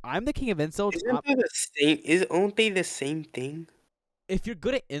difference. I'm the king of insults. Aren't they the same thing? If you're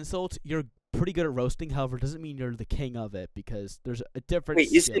good at insults, you're pretty good at roasting. However, it doesn't mean you're the king of it because there's a difference.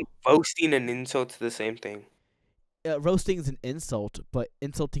 Wait, isn't roasting and insults the same thing? Roasting is an insult, but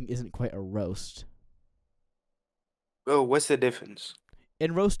insulting isn't quite a roast. Oh, what's the difference?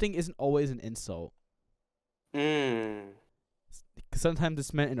 And roasting isn't always an insult. Sometimes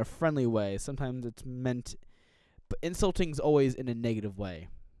it's meant in a friendly way. Sometimes it's meant, but insulting's always in a negative way.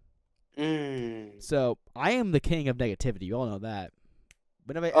 So I am the king of negativity. You all know that.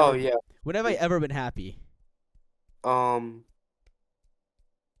 When have I ever been happy?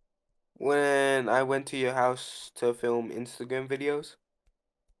 When I went to your house to film Instagram videos.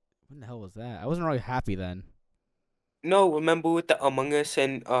 When the hell was that? I wasn't really happy then. No, remember with the Among Us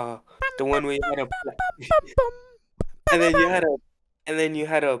and the one where you had a and then you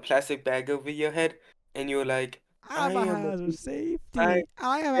had a plastic bag over your head and you were like, I'm a hazard of safety. I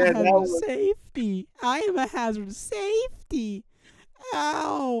am a Yeah, hazard that of was- safety. I am a hazard of safety.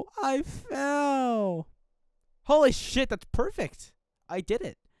 Ow! I fell. Holy shit! That's perfect. I did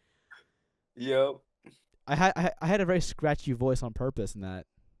it. Yep. I had a very scratchy voice on purpose in that.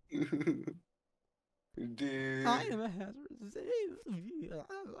 Dude. I am a hazard of safety.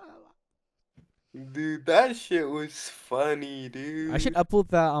 Dude, that shit was funny, dude. I should upload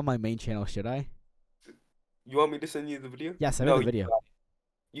that on my main channel, should I? You want me to send you the video? Yes, I made the video.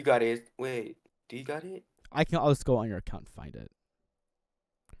 You got it. Wait, do you got it? I'll just go on your account and find it.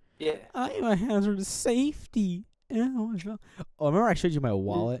 Yeah. I am a hazard of safety. Oh, remember I showed you my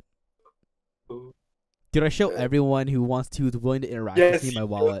wallet? Did I show everyone who's willing to interact with me my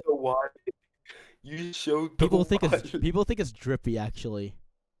wallet? You showed People think it's drippy actually.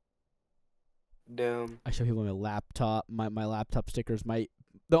 Damn. I show people my laptop, my laptop stickers. The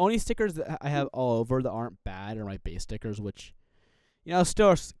only stickers that I have all over that aren't bad are my base stickers, which,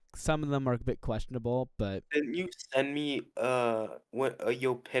 still some of them are a bit questionable. But Didn't you send me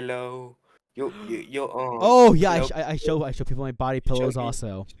your pillow, your oh yeah, I show people my body pillows me.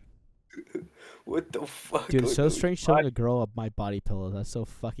 also. What the fuck? Dude, it's so strange showing a girl my body pillows. That's so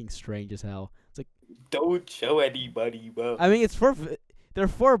fucking strange as hell. It's like, don't show anybody, bro. I mean, they're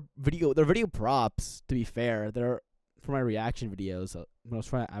video props. To be fair, they're for my reaction videos. When I was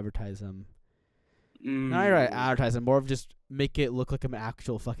trying to advertise them, not really advertise them, more of just make it look like I'm an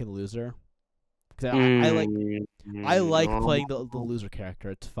actual fucking loser. Cause I like playing the loser character.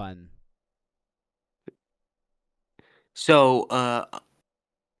 It's fun. So,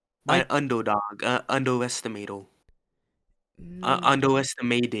 underestimated.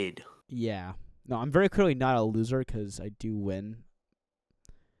 Underestimated. Yeah. No, I'm very clearly not a loser because I do win.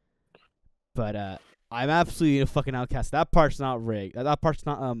 But I'm absolutely a fucking outcast. That part's not rigged. That part's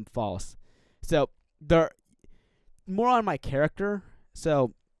not false. So they're more on my character.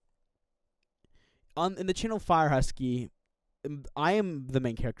 So in the channel Firehusky, I am the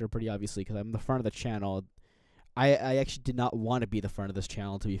main character pretty obviously because I'm the front of the channel. I actually did not want to be the front of this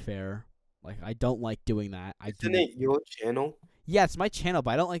channel, to be fair. Like, I don't like doing that. Isn't it your channel? Yeah, it's my channel,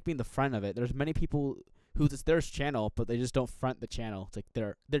 but I don't like being the front of it. There's many people who it's their channel, but they just don't front the channel. It's like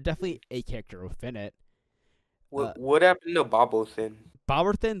they're definitely a character within it. What happened to Bobblethin?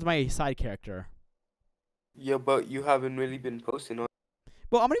 Bobblethin's my side character. Yeah, but you haven't really been posting on.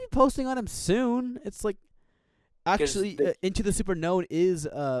 Well, I'm gonna be posting on him soon. It's like actually Into the Super Known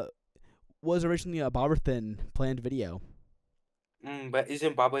was originally a Bobblethin planned video. But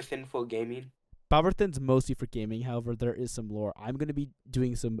isn't Bobblethin for gaming? Bobblethin's mostly for gaming. However, there is some lore. I'm gonna be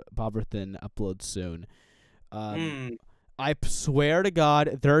doing some Bobblethin uploads soon. I swear to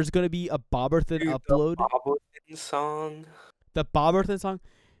God, there's gonna be a Bobblethin upload. The Bobblethin song. The Bobblethin song.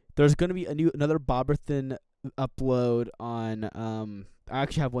 There's gonna be another Bobblethin upload on. I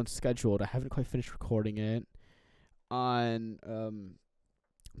actually have one scheduled. I haven't quite finished recording it. On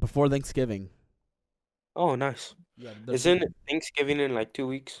before Thanksgiving. Oh, nice. Yeah. Isn't Thanksgiving in like 2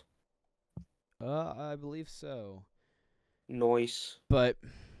 weeks? I believe so. Noise. But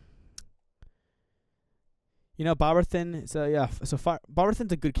Bobblethin. So yeah. So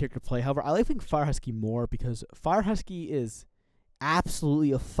Bobblethin's a good character to play. However, I like playing Firehusky more because Firehusky is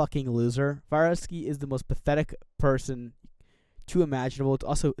absolutely a fucking loser. Firehusky is the most pathetic person to imaginable. It's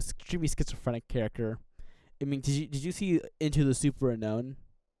also extremely schizophrenic character. I mean, did you see Into the Super Unknown?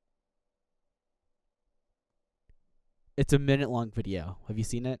 It's a minute-long video. Have you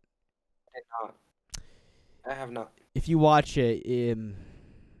seen it? I have not. If you watch it,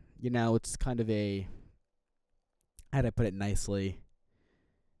 it's kind of a, how do I put it nicely?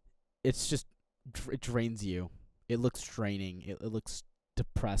 It's just, it drains you. It looks draining. It looks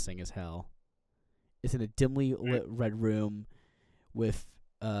depressing as hell. It's in a dimly lit red room with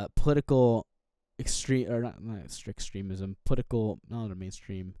political extreme, or not strict extremism, political, not the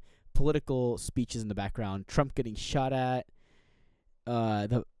mainstream, political speeches in the background. Trump getting shot at,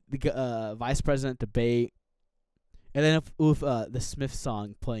 the vice president debate, and then with the Smith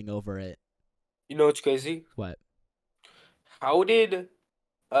song playing over it. You know what's crazy? What? How did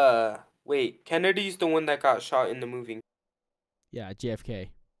wait, Kennedy's the one that got shot in the movie. Yeah, JFK.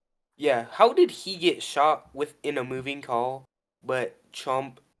 Yeah, how did he get shot within a moving call, but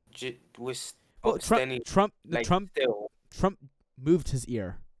Trump was standing Trump still? Trump moved his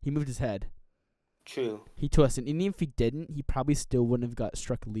ear. He moved his head. True. He twisted. And even if he didn't, he probably still wouldn't have got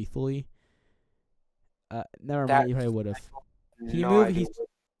struck lethally. Never mind. He probably would have. He moved.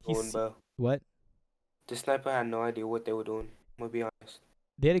 He's what? The sniper had no idea what they were doing. I'm gonna be honest.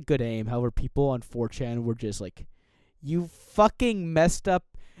 They had a good aim. However, people on 4chan were just like, "You fucking messed up.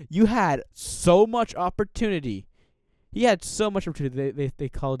 You had so much opportunity." He had so much opportunity. They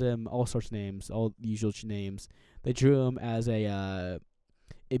called him all sorts of names, all the usual names. They drew him as a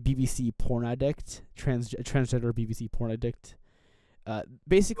BBC porn addict, transgender BBC porn addict.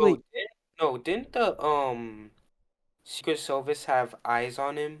 Basically, didn't the Secret Service have eyes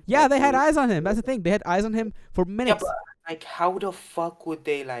on him? Yeah, they had eyes on him. That's the thing. They had eyes on him for minutes. Yeah, but how the fuck would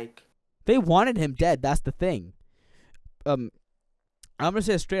they They wanted him dead. That's the thing. I'm gonna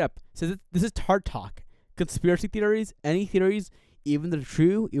say it straight up. So this is hard talk. Conspiracy theories, any theories, even if they're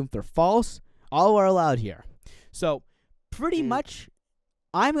true, even if they're false, all are allowed here. So pretty much,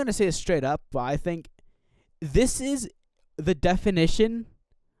 I'm gonna say it straight up. But I think this is the definition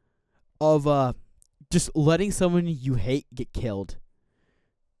of just letting someone you hate get killed.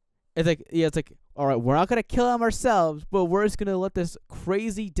 It's like, all right, we're not gonna kill him ourselves, but we're just gonna let this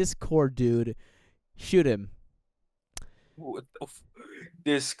crazy Discord dude shoot him. What the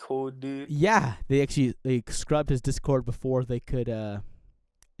Discord dude? Yeah, they scrubbed his Discord before they could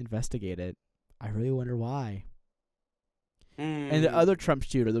investigate it. I really wonder why. And the other Trump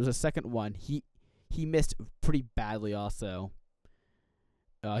shooter, there was a second one. He missed pretty badly also.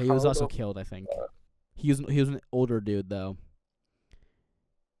 He was also killed, I think. He was an older dude though.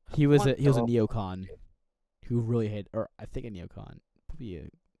 He was a neocon who really hated, or I think a neocon, probably a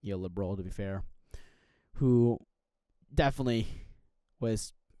neoliberal to be fair, who definitely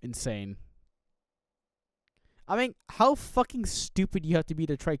was insane. I mean, how fucking stupid you have to be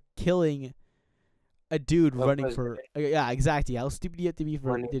to try killing a dude running for? Yeah, exactly. How stupid you have to be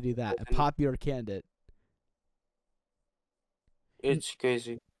to do that? A popular candidate. It's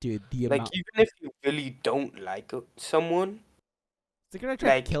crazy, dude. Even if you really don't like someone, they're gonna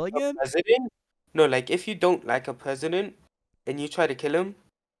try killing him. President? No, if you don't like a president and you try to kill him,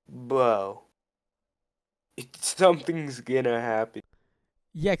 bro, something's gonna happen.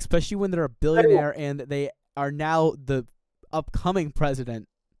 Yeah, especially when they're a billionaire and they are now the upcoming president.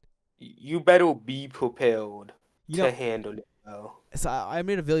 You better be prepared to handle it, bro. So I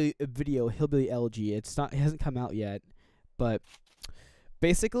made a video, Hillbilly LG. It hasn't come out yet, but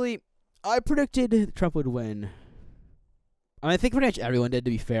basically, I predicted Trump would win. I think pretty much everyone did,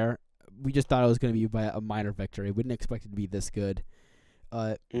 to be fair. We just thought it was going to be by a minor victory. We didn't expect it to be this good.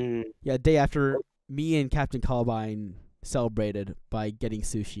 Yeah, day after, me and Captain Columbine celebrated by getting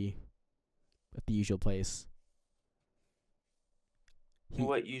sushi at the usual place.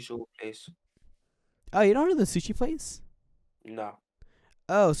 What usual place? Oh, you don't know the sushi place? No.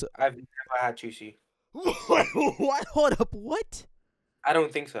 Oh, so I've never had sushi. What? Hold up, what? I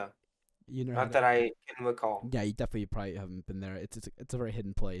don't think so. Not that I can recall. Yeah, you definitely probably haven't been there. It's a very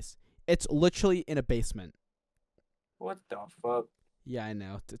hidden place. It's literally in a basement. What the fuck? Yeah, I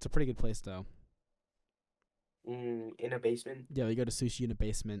know. It's a pretty good place though. In a basement? Yeah, we go to sushi in a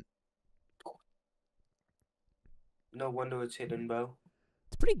basement. No wonder it's hidden, bro.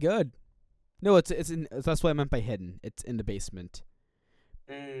 It's pretty good. No, that's what I meant by hidden. It's in the basement.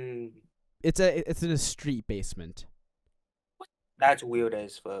 It's in a street basement. That's weird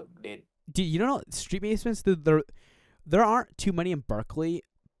as fuck, dude. Dude, you don't know street basements? There aren't too many in Berkeley,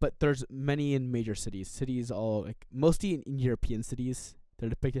 but there's many in major cities. Cities all mostly in European cities. They're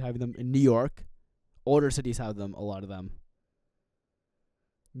depicted having them in New York. Older cities have them. A lot of them.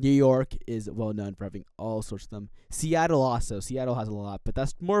 New York is well known for having all sorts of them. Seattle also. Seattle has a lot, but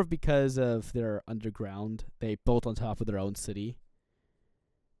that's more because of their underground. They built on top of their own city.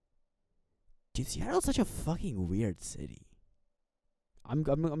 Dude, Seattle's such a fucking weird city. I'm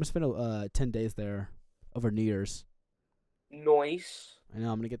gonna spend 10 days there over New Year's. Nice. I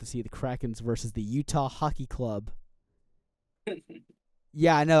know I'm gonna get to see the Krakens versus the Utah Hockey Club.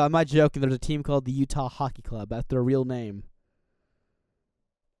 Yeah, I know. I'm not joking. There's a team called the Utah Hockey Club. That's their real name.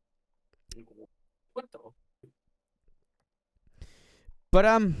 What the? But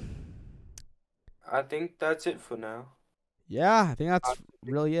I think that's it for now. yeah, I think that's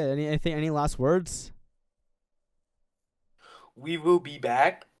really it. Any last words? We will be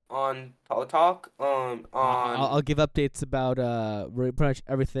back on Talk. I'll give updates about pretty much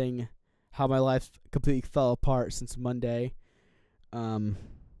everything, how my life completely fell apart since Monday.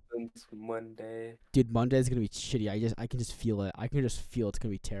 Since Monday. Dude, Monday's gonna be shitty. I can just feel it. I can just feel it's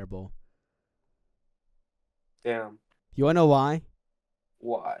gonna be terrible. Damn. You wanna know why?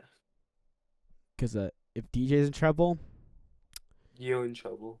 Why? Because if DJ's in trouble, You're in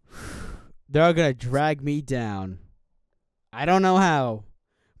trouble. they're gonna drag me down. I don't know how,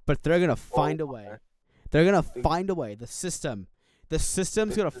 but they're gonna find a way. They're gonna find a way. The system's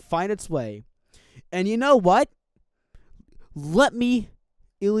gonna find its way. And you know what? Let me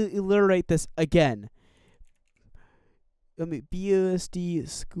alliterate this again. Let me BUSD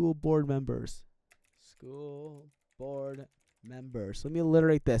school board members. School board members. Let me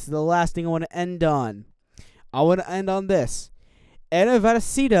alliterate this. This is the last thing I want to end on. I want to end on this. Anna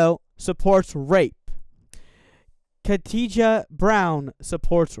Vadacito supports rape. Khadija Brown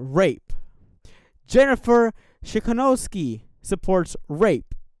supports rape. Jennifer Shikanowski supports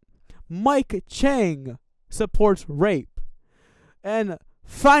rape. Mike Chang supports rape. And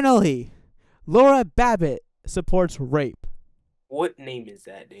finally, Laura Babbitt supports rape. What name is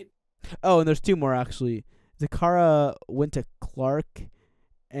that, dude? Oh, and there's two more, actually. Zakara Winter Clark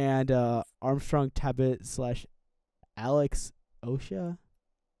and Armstrong Tabbitt / Alex Osha.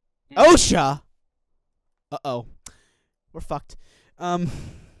 OSHA! Uh-oh. We're fucked.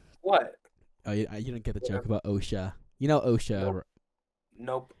 What? Oh, you didn't get the joke about OSHA. You know OSHA.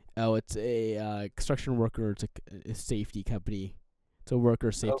 Nope. Oh, it's a construction worker. It's a safety company. It's a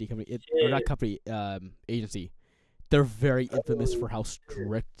worker safety company. Or not company, agency. They're very infamous for how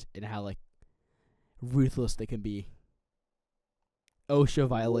strict and how, like, ruthless they can be. OSHA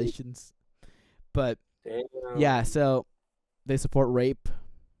violations. But, yeah, so they support rape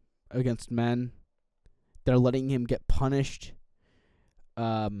against men. They're letting him get punished.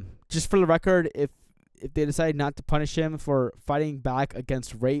 Just for the record, if they decide not to punish him for fighting back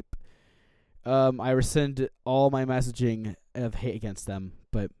against rape, I rescind all my messaging of hate against them.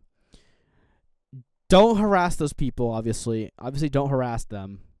 But don't harass those people, obviously. Obviously, don't harass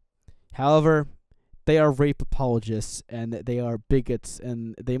them. However, they are rape apologists, and they are bigots,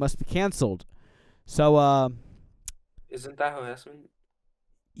 and they must be canceled. So, Isn't that harassment?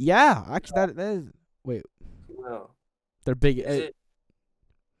 yeah, actually, that is... Wait. No. They're big...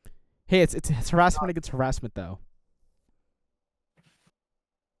 Hey, it's harassment against harassment, though.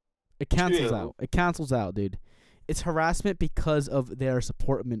 It cancels out. It cancels out, dude. It's harassment because of their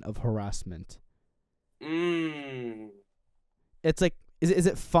supportment of harassment. It's like, is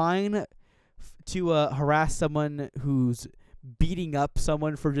it fine to harass someone who's beating up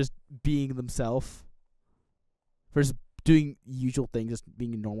someone for just being themselves? For just doing usual things, just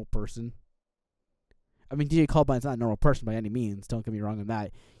being a normal person? I mean, DJ Colubine's not a normal person by any means. Don't get me wrong on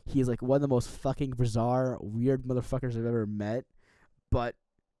that. He's like one of the most fucking bizarre, weird motherfuckers I've ever met. But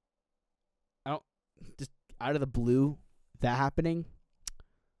I don't, just out of the blue, that happening,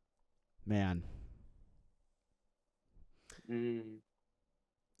 man.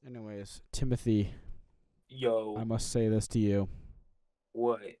 Anyways, Timothy. Yo. I must say this to you.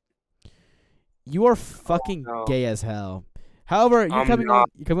 What? You are fucking gay as hell. However, you're coming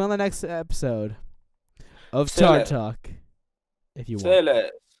on the next episode of Tard Talk. If you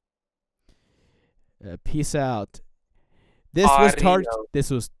want. Peace out. This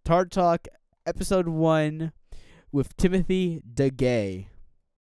was Tard Talk episode 1 with Timothy the Gay.